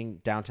just like being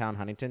downtown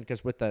Huntington,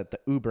 because with the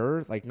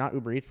Uber, like not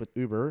Uber Eats, with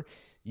Uber,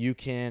 you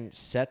can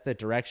set the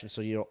direction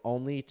so you'll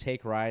only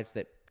take rides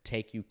that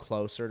take you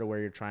closer to where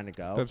you're trying to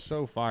go. That's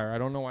so fire. I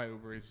don't know why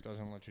Uber Eats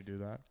doesn't let you do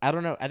that. I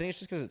don't know. I think it's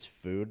just because it's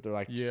food. They're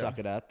like, Yeah. suck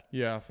it up.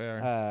 Yeah,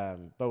 fair.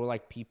 But with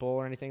like people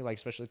or anything, like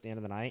especially at the end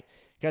of the night,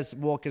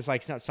 because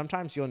like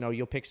sometimes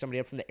you'll pick somebody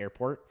up from the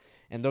airport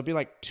and they'll be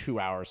like 2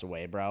 hours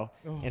away, bro.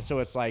 Oh. And so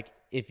it's like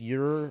if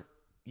you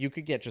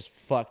could get just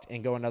fucked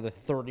and go another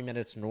 30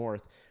 minutes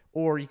north,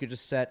 or you could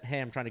just set,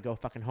 hey, I'm trying to go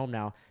fucking home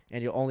now,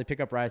 and you'll only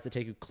pick up rides that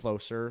take you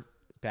closer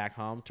back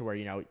home to where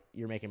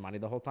you're making money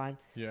the whole time.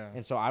 Yeah.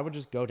 And so I would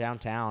just go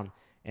downtown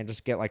and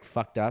just get like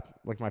fucked up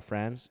like my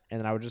friends, and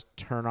then I would just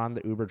turn on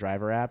the Uber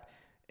driver app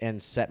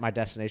and set my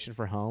destination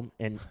for home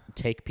and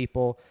take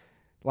people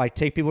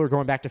who are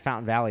going back to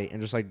Fountain Valley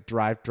and just like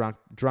drive drunk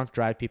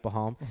drive people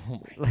home.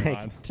 Oh my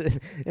God.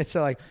 And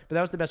so like, but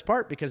that was the best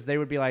part, because they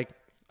would be like,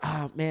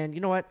 oh man, you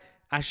know what?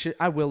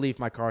 I will leave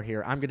my car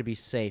here. I'm going to be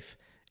safe.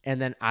 And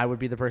then I would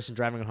be the person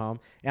driving home.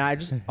 And I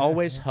just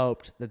always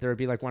hoped that there would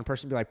be like one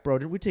person be like, bro,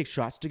 didn't we take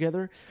shots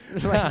together?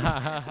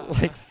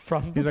 like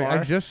from the He's bar. like,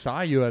 I just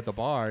saw you at the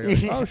bar. You're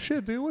like, oh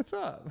shit, dude, what's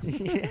up?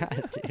 Yeah,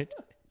 dude.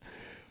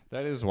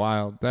 That is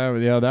wild.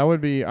 That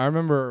would be. I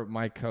remember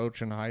my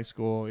coach in high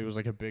school. It was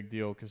like a big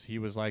deal because he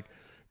was like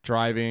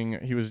driving.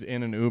 He was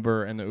in an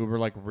Uber, and the Uber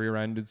like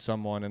rear-ended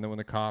someone. And then when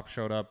the cops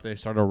showed up, they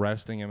started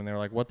arresting him. And they were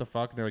like, "What the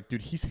fuck?" And they're like,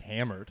 "Dude, he's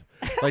hammered.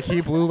 Like he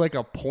blew like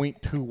a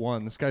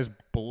 .21. This guy's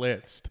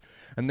blitzed."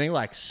 And they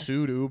like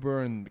sued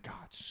Uber and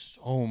got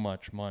so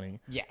much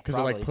money. Yeah, because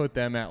it like probably. put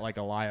them at like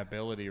a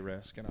liability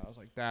risk. And I was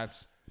like,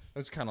 that's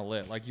kind of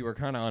lit. Like you were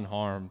kind of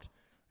unharmed.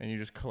 And you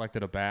just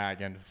collected a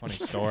bag, and funny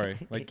story.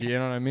 Like, you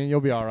know what I mean?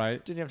 You'll be all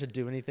right. Didn't have to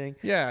do anything.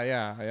 Yeah.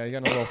 You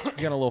got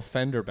a little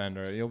fender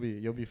bender. You'll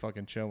be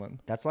fucking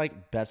chilling. That's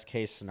like best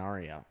case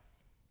scenario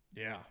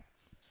Yeah.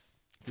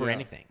 for Yeah.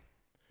 anything.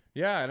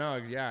 Yeah, no,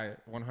 yeah,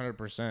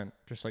 100%.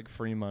 Just like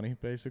free money,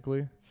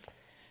 basically.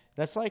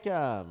 That's like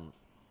what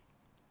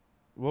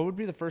would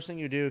be the first thing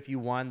you do if you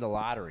won the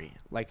lottery?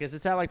 Like, 'cause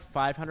it's at like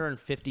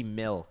 550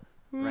 mil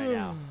right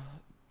now.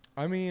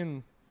 I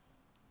mean,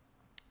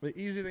 the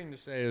easy thing to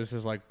say is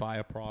like buy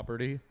a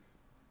property.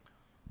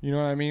 You know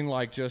what I mean?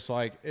 Like just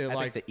like it. I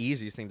Like think the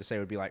easiest thing to say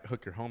would be like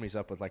hook your homies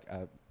up with like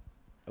a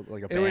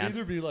it band. would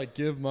either be like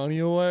give money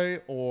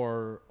away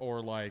or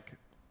like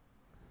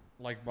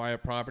buy a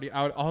property.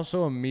 I would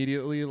also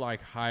immediately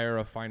like hire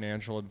a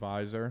financial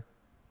advisor.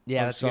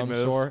 Yeah, Of that's a good some move.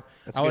 sort.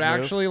 That's a I would good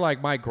move. actually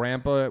like my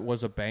grandpa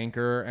was a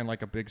banker and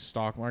like a big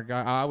stock market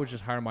guy. I would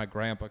just hire my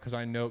grandpa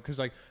because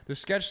like the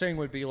sketch thing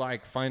would be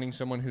like finding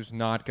someone who's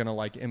not gonna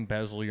like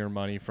embezzle your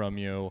money from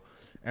you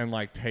and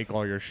like take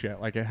all your shit.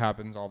 Like it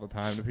happens all the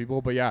time to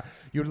people. But yeah,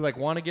 you would like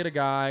want to get a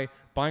guy.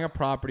 Buying a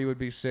property would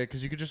be sick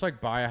because you could just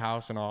like buy a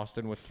house in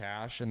Austin with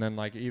cash, and then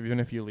like even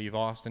if you leave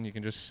Austin, you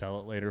can just sell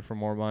it later for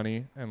more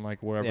money, and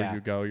like wherever Yeah.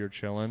 you go, you're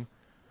chilling.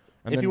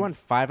 And If then, you won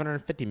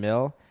 550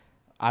 mil,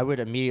 I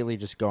would immediately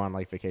just go on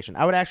like vacation.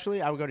 I would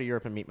go to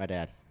Europe and meet my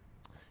dad.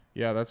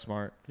 Yeah, that's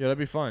smart. Yeah, that'd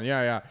be fun.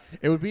 Yeah, yeah.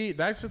 It would be.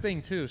 That's the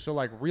thing too. So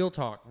like, real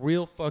talk,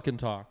 real fucking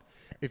talk.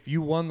 If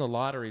you won the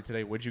lottery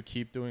today, would you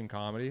keep doing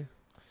comedy?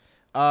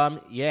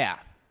 Yeah,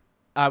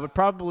 I would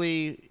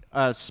probably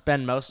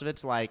spend most of it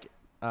to like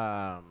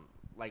on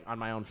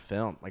my own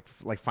film,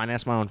 like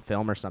finance my own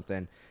film or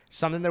something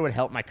that would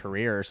help my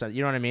career or something.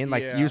 You know what I mean?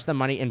 Like Yeah. use the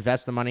money,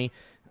 invest the money.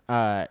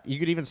 You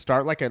could even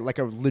start like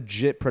a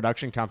legit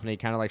production company,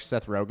 kind of like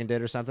Seth Rogen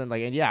did or something.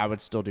 Like, and yeah, I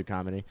would still do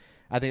comedy.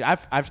 I think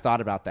I've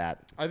thought about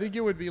that. I think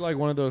it would be like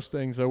one of those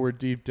things though, where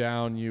deep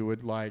down you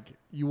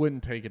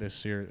wouldn't take it as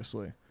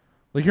seriously.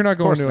 Like you're not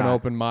going to an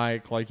open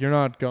mic. Like you're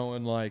not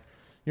going like.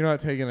 You're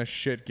not taking a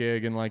shit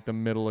gig in like the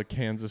middle of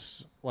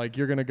Kansas. Like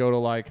you're gonna go to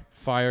like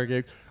fire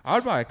gigs. I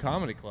would buy a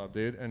comedy club,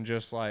 dude, and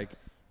just like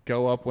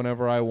go up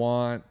whenever I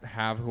want,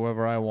 have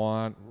whoever I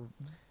want,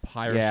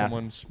 hire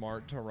someone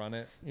smart to run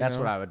it. That's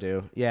what I would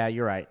do. Yeah,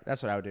 you're right.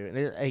 That's what I would do.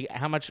 And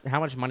how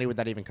much money would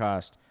that even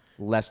cost?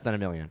 Less than $1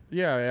 million.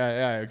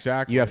 Yeah,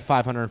 exactly. You have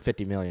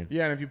 $550 million.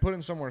 Yeah, and if you put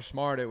in somewhere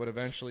smart, it would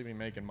eventually be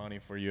making money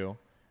for you.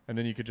 And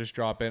then you could just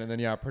drop in, and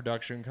then a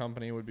production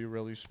company would be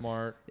really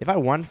smart. If I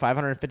won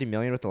 $550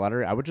 million with the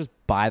lottery, I would just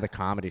buy the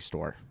Comedy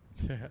Store.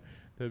 Yeah,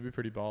 that'd be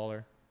pretty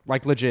baller.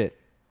 Like legit.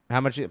 How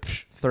much?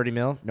 30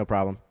 mil? No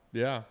problem.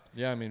 Yeah.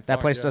 I mean,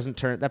 that place doesn't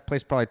turn. That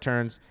place probably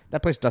turns.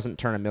 That place doesn't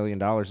turn $1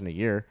 million in a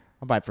year.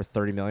 I'll buy it for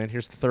 30 million.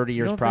 Here's 30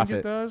 years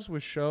profit. Think it does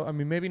with show? I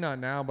mean, maybe not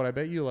now, but I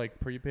bet you like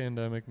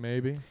pre-pandemic,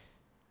 maybe.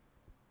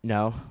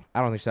 No,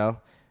 I don't think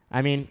so.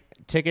 I mean,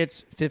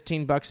 tickets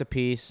 $15 a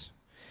piece.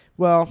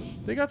 Well,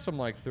 they got some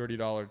like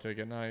 $30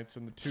 ticket nights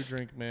and the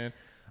 2-drink man.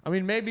 I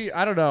mean, maybe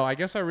I don't know. I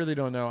guess I really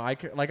don't know.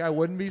 I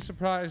wouldn't be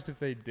surprised if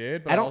they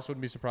did, but I also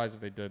wouldn't be surprised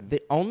if they didn't.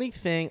 The only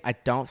thing I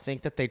don't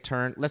think that they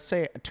turn, let's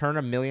say, turn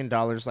 $1 million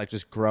like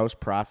just gross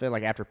profit,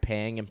 like after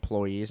paying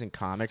employees and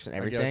comics and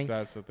everything. I guess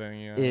that's the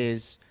thing. Yeah,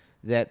 is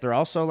that they're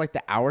also like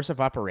the hours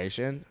of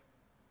operation.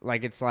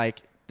 Like it's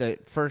like the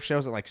first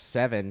show's at like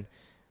 7,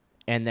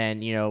 and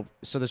then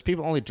so there's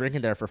people only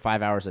drinking there for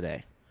 5 hours a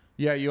day.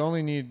 Yeah, you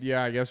only need.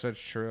 Yeah, I guess that's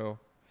true.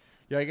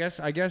 Yeah, I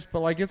guess, but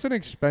like it's an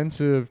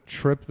expensive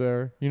trip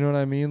there. You know what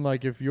I mean?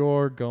 Like if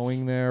you're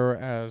going there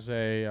as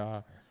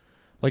a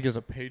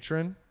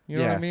patron, you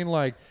know what I mean?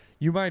 Like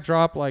you might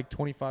drop like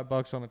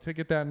 $25 on a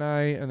ticket that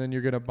night, and then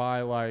you're gonna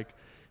buy like,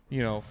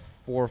 4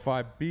 or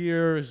 5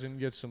 beers and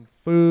get some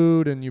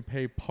food, and you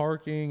pay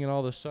parking, and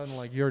all of a sudden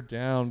like you're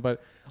down.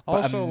 But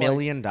also $1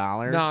 million?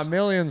 Nah, $1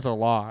 million's a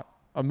lot.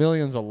 $1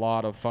 million's a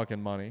lot of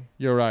fucking money.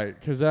 You're right,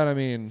 because that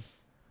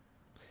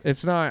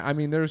it's not. I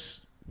mean,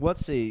 there's.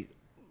 Let's see.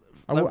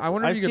 I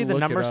wonder if you see could the look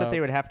numbers it that up. they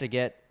would have to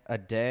get a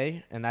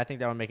day, and I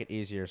think that would make it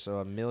easier.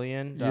 So $1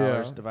 million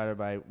divided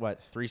by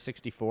what?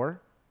 364.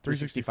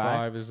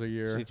 365 is a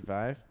year.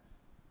 365.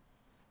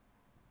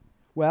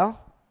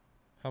 Well,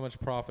 how much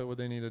profit would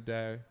they need a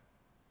day?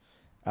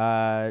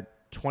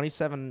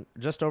 27,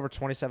 just over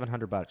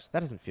 $2,700. That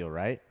doesn't feel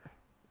right.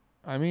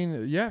 I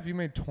mean, yeah, if you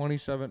made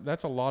 27,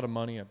 that's a lot of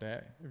money a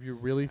day. If you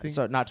really think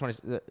so, not 20.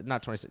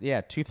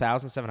 Yeah,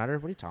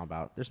 2,700. What are you talking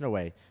about? There's no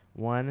way.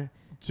 1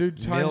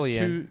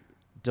 million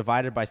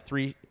divided by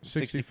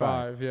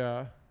 365.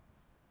 Yeah.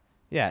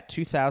 Yeah,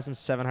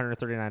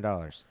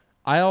 $2,739.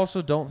 I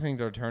also don't think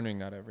they're turning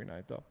that every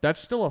night though. That's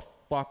still a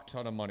fuck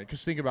ton of money.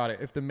 Because think about it,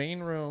 if the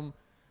main room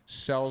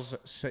sells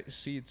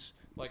seats,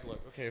 like look,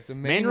 okay, if the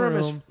main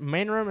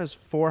room is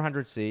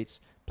 400 seats.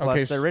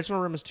 Plus the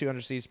original room is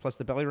 200 seats. Plus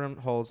the belly room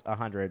holds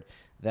 100.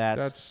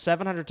 That's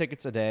 700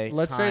 tickets a day.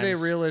 Let's say they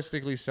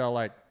realistically sell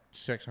like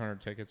 600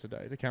 tickets a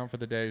day to count for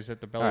the days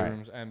that the belly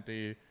room's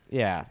empty.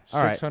 Yeah,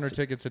 600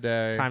 tickets a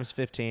day times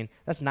 15.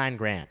 That's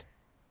 $9,000.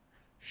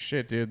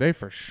 Shit, dude, they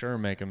for sure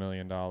make $1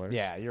 million.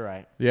 Yeah, you're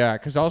right. Yeah,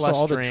 because also plus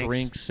all drinks, the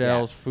drink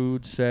sales,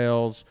 food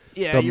sales,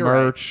 the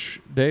merch,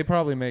 they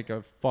probably make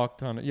a fuck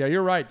ton. Yeah,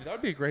 you're right. Dude, that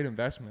would be a great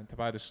investment to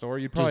buy the store.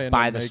 You'd probably just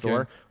buy the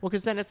store. Well,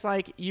 because then it's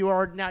like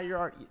you're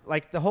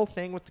like the whole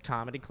thing with the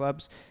comedy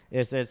clubs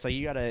is that it's like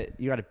you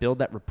gotta build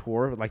that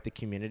rapport with like the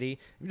community.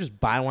 You just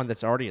buy one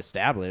that's already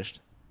established.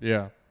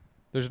 Yeah,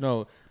 there's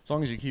no as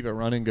long as you keep it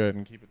running good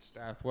and keep it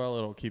staffed well,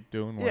 it'll keep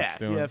doing what it's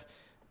doing. If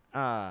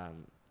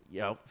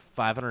you have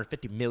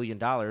 $550 million.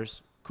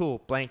 Cool,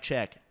 blank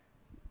check.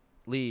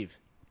 Leave.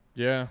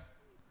 Yeah.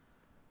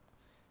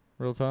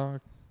 Real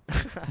talk.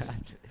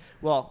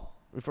 Well,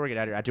 before we get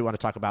out of here, I do want to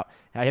talk about,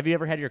 have you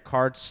ever had your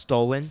card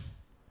stolen?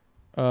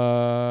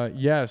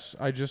 Yes.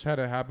 I just had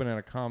it happen at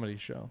a comedy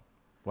show.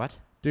 What?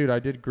 Dude, I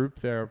did group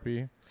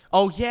therapy.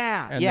 Oh,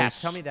 yeah. And yeah,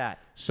 tell me that.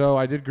 So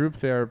I did group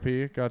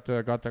therapy, got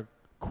to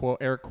quote,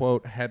 air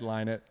quote,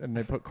 headline it, and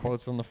they put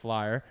quotes on the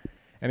flyer.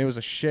 And it was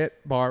a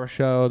shit bar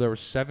show. There were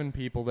 7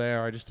 people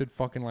there. I just did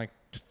fucking like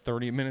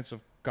 30 minutes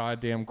of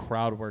goddamn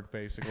crowd work,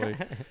 basically.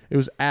 It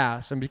was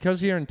ass. And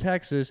because here in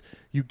Texas,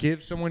 you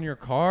give someone your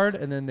card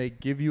and then they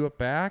give you it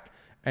back.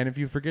 And if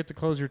you forget to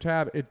close your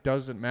tab, it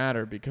doesn't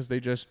matter because they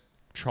just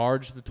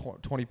charge the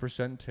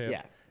 20% tip.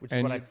 Yeah, which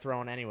is what I've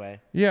thrown anyway.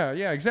 Yeah,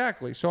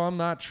 exactly. So I'm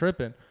not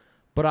tripping.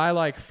 But I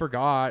like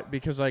forgot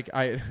because like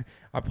I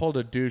pulled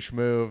a douche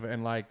move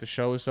and like the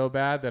show was so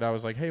bad that I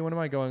was like, hey, when am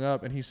I going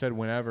up? And he said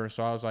whenever.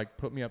 So I was like,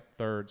 put me up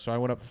third. So I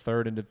went up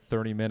third and did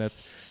 30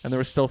 minutes. And there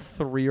was still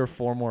 3 or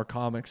 4 more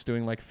comics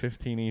doing like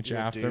 15 each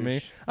after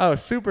me. Oh,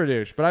 super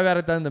douche. But I've had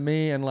it done to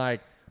me and like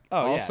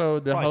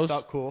also the host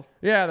felt cool.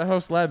 Yeah, the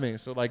host led me.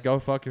 So like go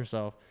fuck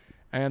yourself.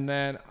 And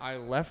then I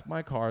left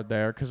my card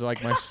there because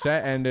like my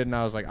set ended and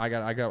I was like, I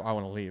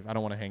want to leave. I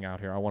don't want to hang out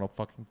here. I want to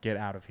fucking get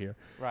out of here.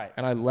 Right.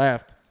 And I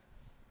left.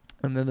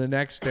 And then the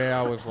next day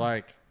I was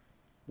like,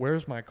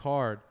 where's my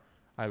card?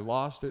 I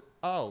lost it.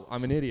 Oh,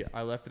 I'm an idiot.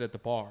 I left it at the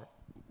bar.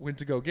 Went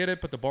to go get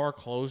it, but the bar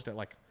closed at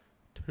like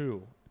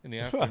 2 in the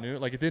afternoon.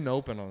 Like it didn't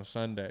open on a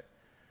Sunday.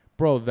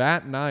 Bro,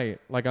 that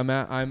night, like I'm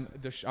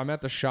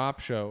at the shop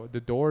show. The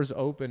doors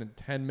open in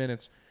 10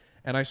 minutes.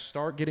 And I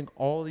start getting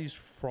all these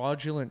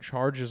fraudulent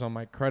charges on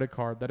my credit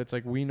card that it's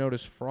like, we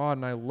noticed fraud.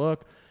 And I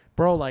look,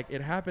 bro, like it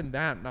happened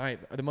that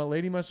night. The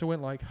lady must have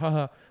went like,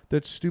 haha,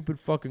 that stupid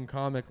fucking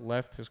comic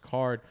left his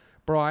card.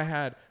 Bro, I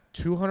had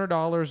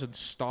 $200 in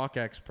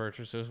StockX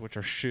purchases, which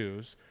are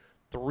shoes,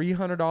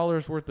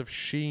 $300 worth of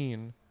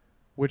Shein,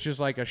 which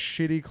is like a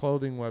shitty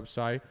clothing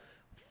website,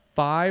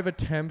 5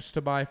 attempts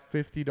to buy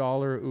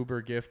 $50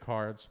 Uber gift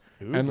cards.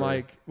 Uber. And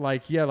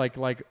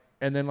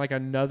and then like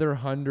another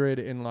 100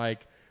 in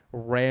like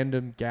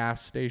random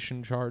gas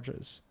station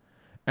charges.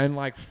 And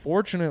like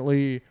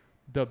fortunately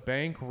the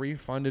bank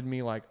refunded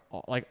me like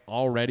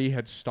already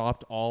had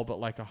stopped all but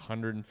like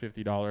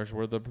 $150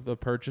 worth of the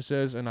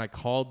purchases, and I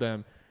called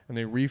them and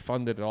they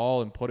refunded it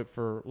all and put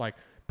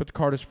the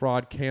card as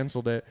fraud,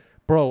 canceled it.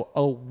 Bro,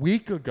 a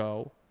week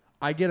ago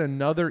I get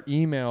another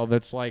email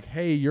that's like,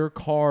 hey, your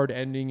card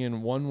ending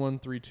in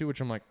 1132,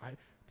 which I'm like,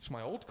 it's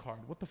my old card,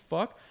 what the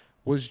fuck?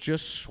 Was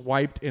just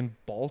swiped in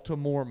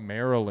Baltimore,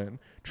 Maryland,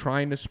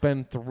 trying to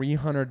spend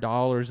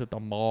 $300 at the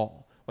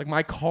mall. Like,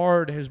 my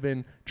card has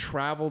been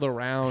traveled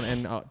around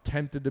and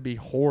attempted to be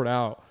hoarded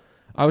out.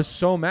 I was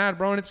so mad,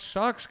 bro, and it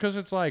sucks because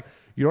it's like,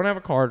 you don't have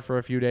a card for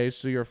a few days,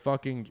 so you're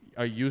fucking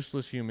a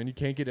useless human. You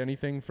can't get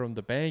anything from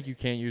the bank. You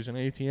can't use an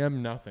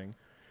ATM, nothing.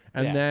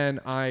 And then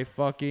I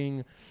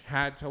fucking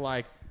had to,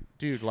 like,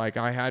 dude, like,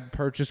 I had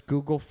purchased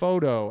Google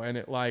Photo, and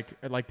it, like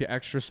the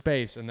extra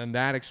space, and then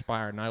that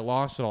expired, and I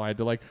lost it all. I had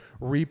to, like,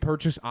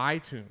 repurchase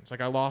iTunes.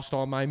 Like, I lost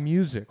all my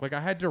music. Like,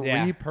 I had to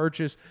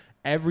repurchase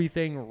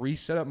everything,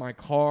 reset up my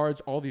cards,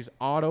 all these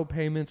auto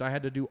payments. I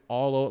had to do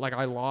like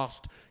I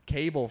lost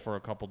cable for a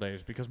couple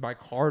days because my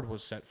card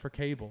was set for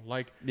cable.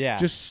 Like,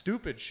 just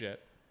stupid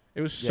shit. It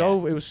was it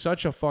was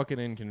such a fucking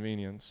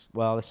inconvenience.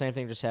 Well, the same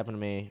thing just happened to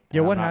me.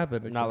 Yeah, what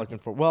happened? I'm not looking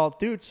for. Well,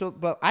 dude,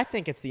 but I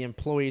think it's the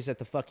employees at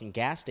the fucking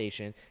gas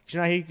station. 'Cause you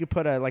know how you could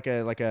put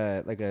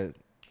a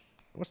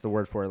what's the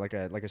word for it? Like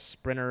a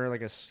sprinter,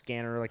 like a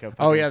scanner, like a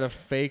fucking, the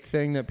fake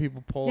thing that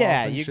people pull off.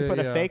 Yeah, and you shit, can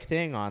put a fake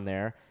thing on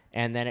there,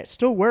 and then it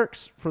still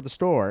works for the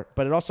store,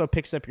 but it also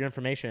picks up your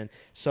information.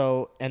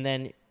 So, and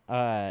then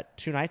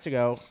 2 nights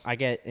ago, I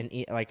get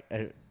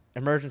an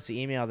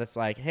emergency email that's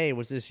like, "Hey,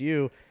 was this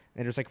you?"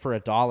 And it was like for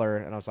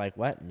 $1, and I was like,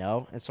 "What?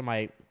 No." And so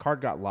my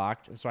card got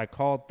locked, and so I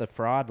called the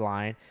fraud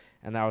line,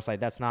 and I was like,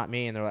 "That's not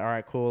me." And they're like, "All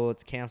right, cool,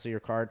 let's cancel your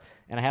card."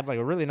 And I had like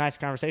a really nice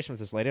conversation with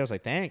this lady. I was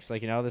like, "Thanks,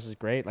 like, this is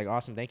great, like,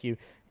 awesome, thank you."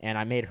 And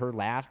I made her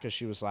laugh because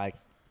she was like,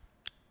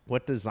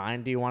 "What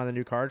design do you want on the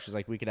new card?" She's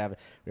like, we have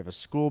a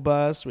school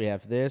bus, we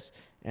have this,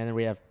 and then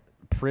we have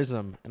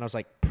Prism." And I was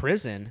like,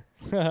 "Prison?"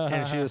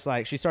 And she was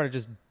like, she started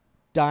just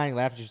dying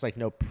laughing. She was like,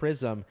 "No,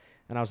 Prism."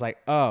 And I was like,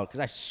 "Oh,"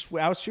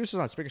 because she was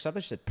on speaker, so I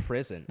thought she said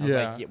prison. I was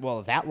like, yeah,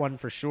 well, that one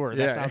for sure.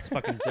 That sounds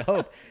fucking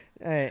dope.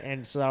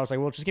 And so I was like,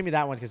 "Well, just give me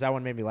that one because that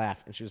one made me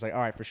laugh." And she was like, "All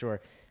right, for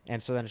sure."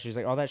 And so then she's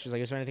like, she's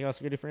like, "Is there anything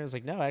else I could do for you?" I was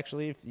like, "No,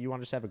 actually, if you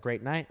want to just have a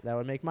great night, that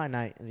would make my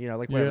night." And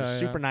whatever. It was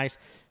super nice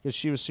because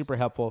she was super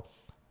helpful.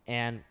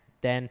 And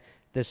then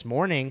this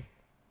morning,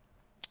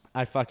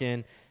 I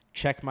fucking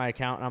check my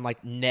account and I'm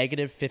like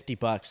negative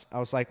 $50. I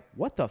was like,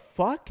 what the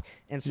fuck?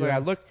 And so I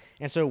looked,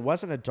 and so it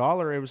wasn't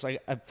 $1. It was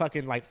like a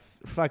fucking it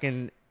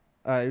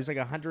was like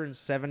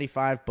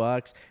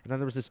 $175. And then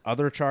there was this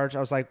other charge. I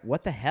was like,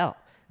 what the hell?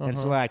 And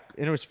so and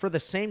it was for the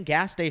same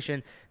gas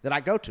station that I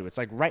go to. It's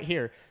like right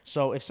here.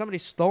 So if somebody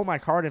stole my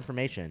card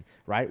information,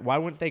 right, why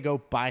wouldn't they go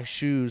buy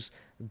shoes,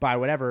 buy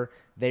whatever?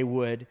 They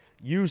would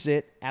use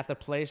it at the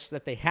place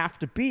that they have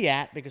to be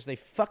at because they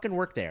fucking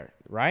work there,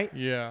 right?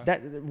 Yeah.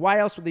 Why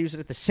else would they use it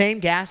at the same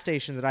gas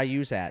station that I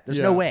use at? There's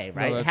no way,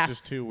 right? No, that's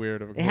just too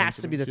weird of a It has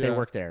to be that they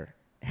work there.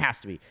 It has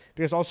to be.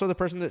 Because also the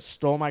person that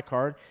stole my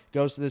card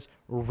goes to this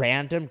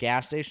random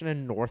gas station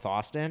in North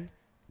Austin.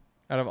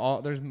 Out of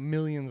all, there's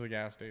millions of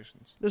gas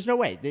stations. There's no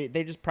way.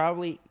 They just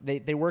probably,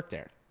 they work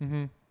there.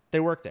 Mm-hmm. They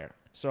work there.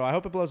 So I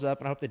hope it blows up,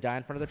 and I hope they die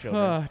in front of their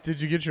children.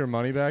 Did you get your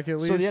money back at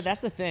least? So, yeah,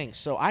 that's the thing.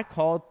 So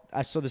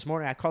so this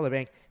morning I called the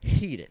bank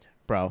heated,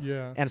 bro.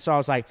 Yeah. And so I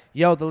was like,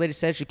 yo, the lady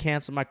said she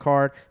canceled my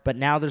card, but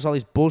now there's all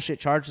these bullshit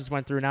charges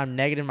went through. Now I'm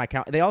negative in my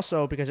account. They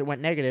also, because it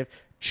went negative,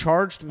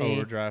 charged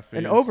me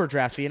an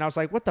overdraft fee. And I was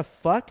like, what the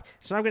fuck?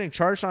 So I'm getting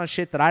charged on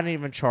shit that I didn't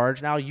even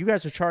charge. Now you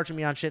guys are charging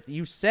me on shit that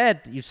you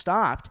said that you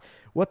stopped,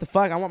 what the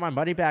fuck? I want my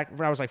money back. And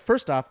I was like,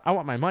 first off, I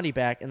want my money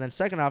back. And then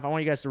second off, I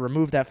want you guys to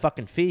remove that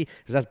fucking fee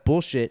because that's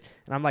bullshit.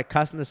 And I'm like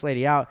cussing this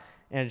lady out.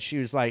 And she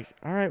was like,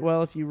 all right,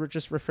 well, if you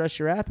just refresh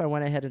your app, I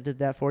went ahead and did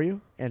that for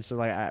you. And so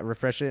like I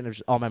refreshed it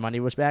and all my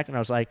money was back. And I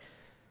was like,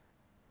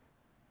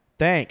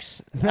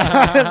 thanks.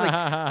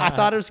 I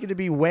thought it was going to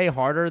be way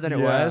harder than it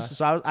was.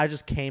 So I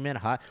just came in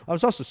hot. I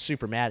was also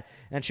super mad.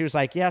 And she was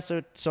like, yeah,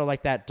 so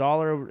like that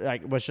dollar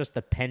like was just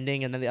the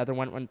pending and then the other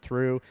one went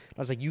through. I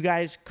was like, you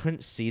guys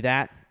couldn't see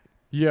that?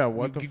 Yeah,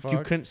 what the fuck? You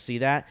couldn't see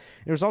that?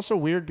 It was also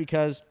weird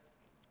because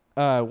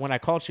when I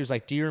called, she was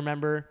like, do you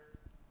remember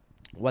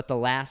what the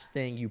last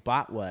thing you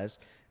bought was?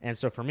 And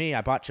so for me,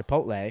 I bought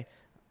Chipotle.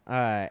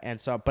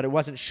 But it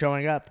wasn't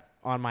showing up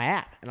on my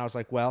app. And I was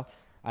like, well,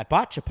 I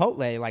bought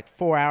Chipotle like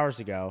 4 hours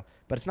ago,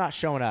 but it's not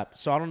showing up.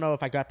 So I don't know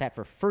if I got that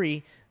for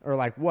free or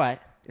like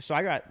what. So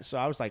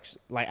I was like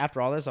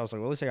after all this, I was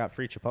like, well, at least I got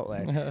free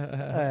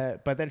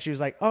Chipotle. But then she was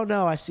like, oh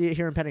no, I see it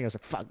here in pending. I was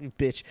like, fuck you,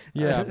 bitch.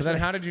 Yeah, but then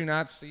how did you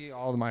not see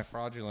all of my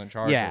fraudulent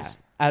charges? Yeah,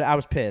 I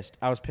was pissed.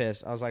 I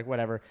was like,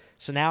 whatever.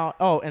 So now,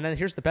 and then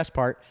here's the best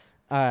part.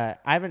 I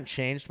haven't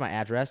changed my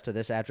address to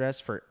this address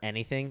for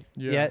anything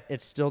yet.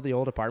 It's still the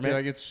old apartment. Dude,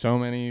 I get so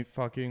many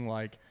fucking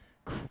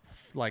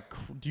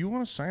do you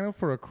want to sign up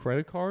for a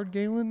credit card,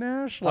 Galen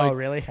Nash? Like, oh,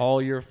 really?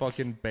 All your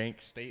fucking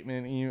bank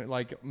statement,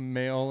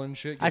 mail and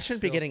shit. I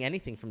shouldn't be getting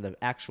anything from the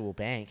actual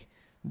bank.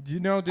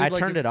 You know, dude, I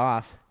turned it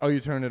off. Oh, you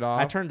turned it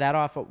off? I turned that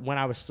off when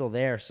I was still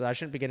there, so I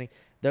shouldn't be getting.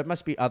 There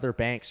must be other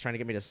banks trying to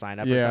get me to sign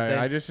up or something.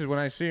 Yeah, I just when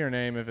I see your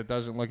name, if it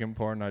doesn't look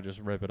important, I just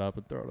rip it up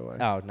and throw it away.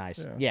 Oh,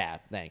 nice. Yeah,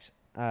 thanks.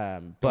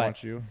 But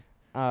want you.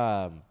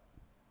 So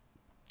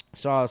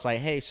I was like,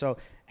 hey, so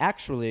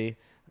actually,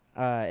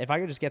 if I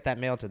could just get that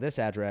mailed to this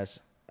address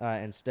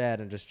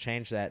instead and just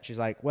change that. She's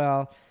like,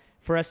 well,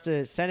 for us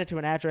to send it to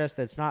an address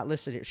that's not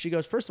listed here. She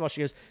goes, first of all,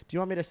 do you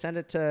want me to send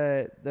it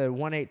to the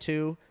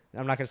 182?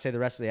 I'm not going to say the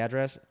rest of the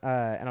address.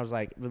 And I was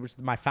like, it was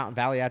my Fountain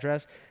Valley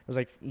address. I was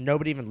like,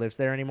 nobody even lives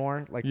there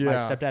anymore. Like my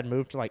stepdad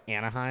moved to like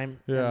Anaheim.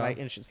 Yeah.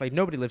 And she's like,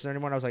 nobody lives there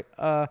anymore. And I was like,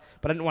 but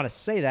I didn't want to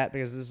say that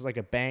because this is like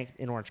a bank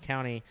in Orange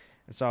County.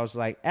 And so I was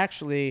like,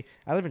 actually,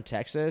 I live in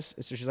Texas.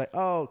 And so she's like,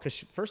 oh, because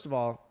first of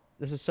all,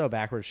 this is so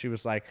backwards. She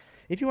was like,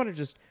 if you want to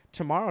just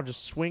tomorrow,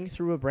 just swing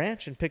through a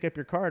branch and pick up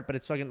your card. But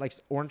it's fucking like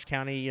Orange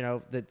County, you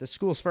know, the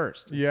school's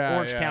first. It's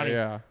Orange County.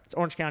 Yeah. It's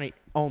Orange County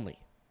only.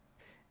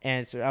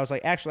 And so I was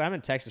like, actually, I'm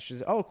in Texas. She's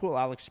like, oh, cool.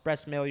 I'll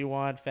express mail you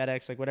one,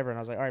 FedEx, like whatever. And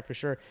I was like, all right, for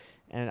sure.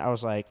 And I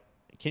was like,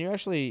 can you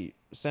actually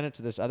send it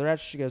to this other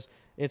address? She goes,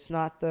 it's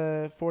not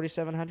the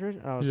 4700?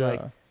 And I was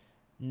like,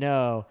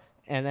 no.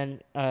 And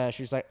then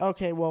she's like,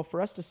 okay, well,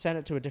 for us to send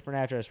it to a different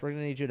address, we're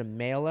going to need you to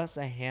mail us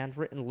a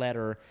handwritten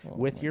letter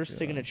with your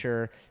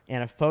signature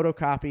and a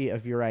photocopy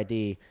of your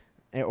ID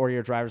or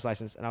your driver's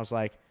license. And I was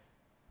like,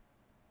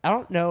 I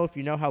don't know if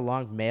you know how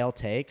long mail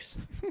takes,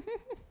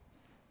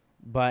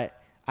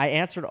 but I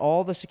answered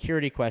all the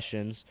security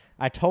questions.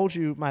 I told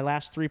you my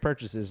last 3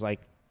 purchases. Like,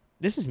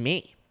 this is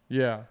me.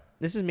 Yeah.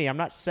 This is me. I'm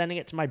not sending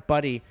it to my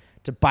buddy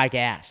to buy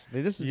gas.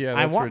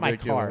 I want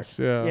ridiculous.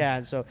 my car. Yeah.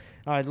 And so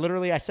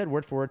I said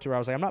word for word to her. I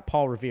was like, I'm not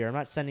Paul Revere. I'm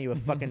not sending you a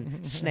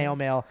fucking snail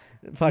mail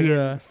fucking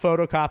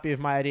photocopy of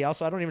my ID.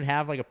 Also, I don't even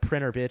have like a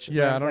printer, bitch.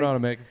 Yeah, I don't know how to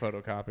make a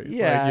photocopy.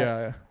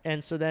 Yeah.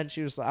 And so then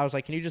I was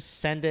like, can you just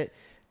send it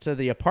to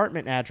the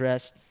apartment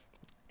address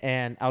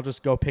and I'll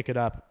just go pick it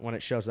up when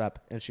it shows up?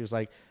 And she was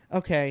like,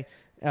 okay.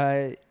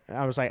 I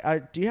was like,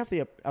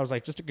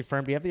 just to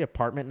confirm, do you have the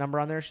apartment number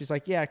on there? She's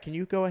like, yeah, can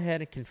you go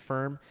ahead and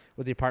confirm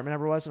what the apartment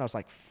number was? And I was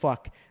like,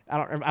 fuck, I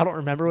don't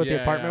remember what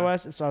the apartment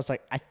was. And so I was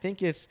like, I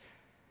think it's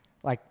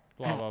like,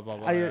 blah, blah, blah,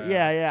 blah.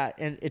 Yeah.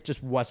 And it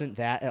just wasn't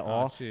that at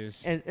all.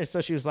 Geez. And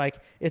so she was like,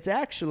 it's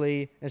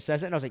actually, it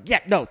says it. And I was like, yeah,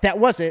 no, that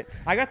was it.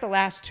 I got the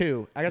last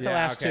 2.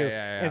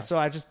 Yeah. And so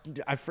I just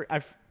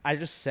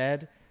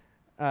said,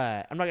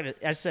 I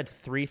just said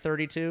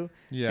 332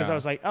 because I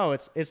was like, oh,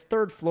 it's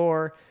 3rd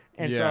floor.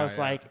 And so I was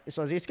like,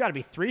 it's got to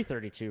be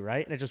 332,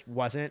 right? And it just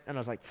wasn't. And I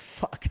was like,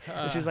 fuck.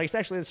 And she's like, it's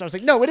actually this. And I was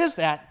like, no, it is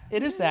that.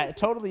 It is that. It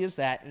totally is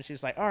that. And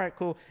she's like, all right,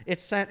 cool.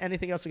 It's sent.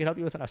 Anything else I can help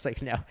you with? And I was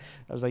like, no.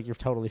 I was like, you're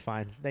totally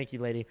fine. Thank you,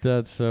 lady.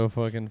 That's so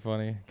fucking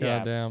funny.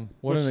 God damn.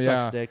 What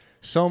sucks, dick.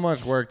 So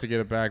much work to get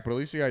it back, but at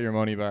least you got your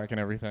money back and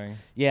everything.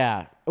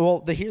 Yeah. Well,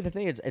 the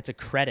thing is, it's a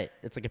credit.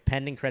 It's like a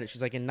pending credit.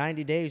 She's like, in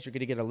 90 days, you're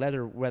going to get a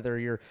letter, whether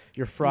your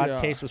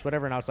fraud case was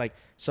whatever. And I was like,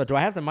 so do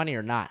I have the money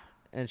or not?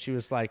 And she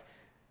was like,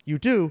 you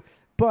do,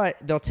 but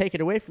they'll take it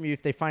away from you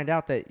if they find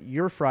out that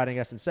you're frauding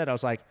us instead. I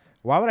was like,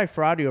 why would I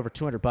fraud you over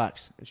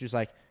 $200? And she was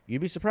like,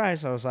 you'd be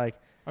surprised. I was like,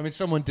 I mean,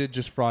 someone did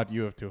just fraud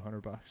you of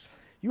 $200. But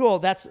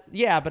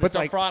it's to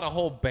like fraud a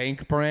whole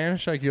bank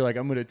branch, like you're like,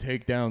 I'm gonna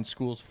take down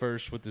schools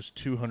first with this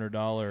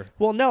 $200.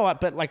 Well, no,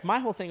 but like my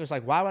whole thing was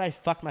like, why would I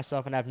fuck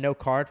myself and have no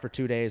card for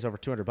 2 days over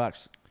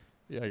 $200?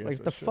 Yeah, I guess like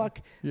the true.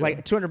 fuck, yeah.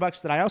 Like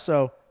 $200 that I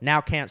also now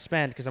can't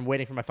spend because I'm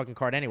waiting for my fucking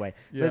card anyway.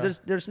 Yeah.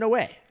 There's no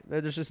way.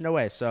 There's just no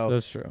way. So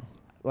that's true.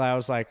 I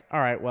was like, all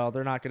right, well,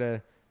 they're not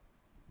gonna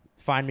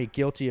find me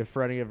guilty of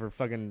frauding over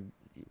fucking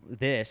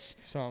this.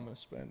 So I'm gonna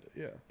spend it.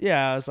 Yeah.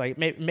 Yeah, I was like,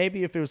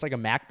 maybe if it was like a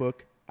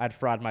MacBook, I'd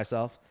fraud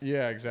myself.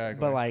 Yeah, exactly.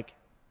 But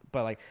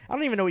like, I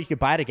don't even know what you could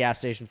buy at a gas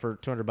station for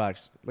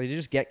 $200. Like, you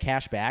just get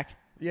cash back.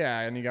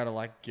 yeah, and you got to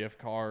like gift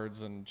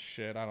cards and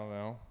shit. I don't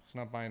know. It's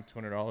not buying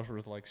 $200 worth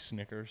of like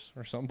Snickers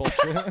or some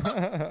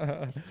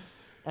bullshit.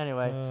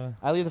 Anyway,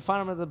 I leave the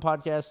final minute of the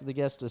podcast to the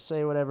guests to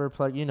say whatever.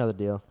 Plug, you know the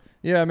deal.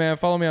 Yeah, man.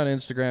 Follow me on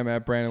Instagram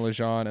at Brandon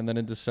Lejean, and then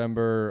in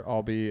December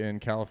I'll be in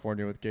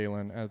California with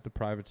Galen at the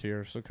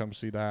Privateer. So come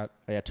see that.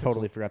 Oh, yeah,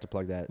 totally forgot to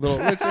plug that.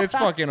 It's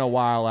fucking a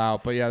while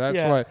out, but yeah,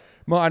 that's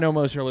what. I know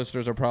most of your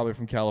listeners are probably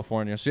from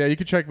California, so yeah, you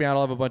can check me out.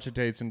 I'll have a bunch of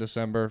dates in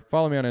December.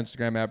 Follow me on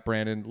Instagram at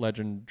Brandon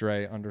Legend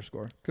Dre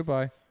 _.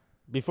 Goodbye.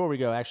 Before we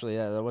go, actually,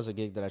 there was a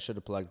gig that I should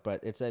have plugged,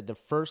 but it's the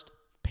first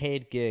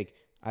paid gig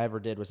I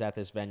ever did was at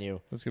this venue,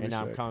 That's gonna and be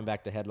now sick. I'm coming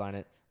back to headline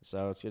it.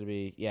 So it's gonna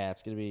be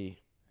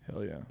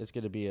Hell yeah. it's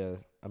gonna be a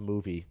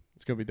movie.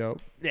 It's gonna be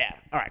dope. Yeah.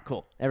 All right.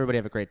 Cool. Everybody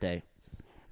have a great day.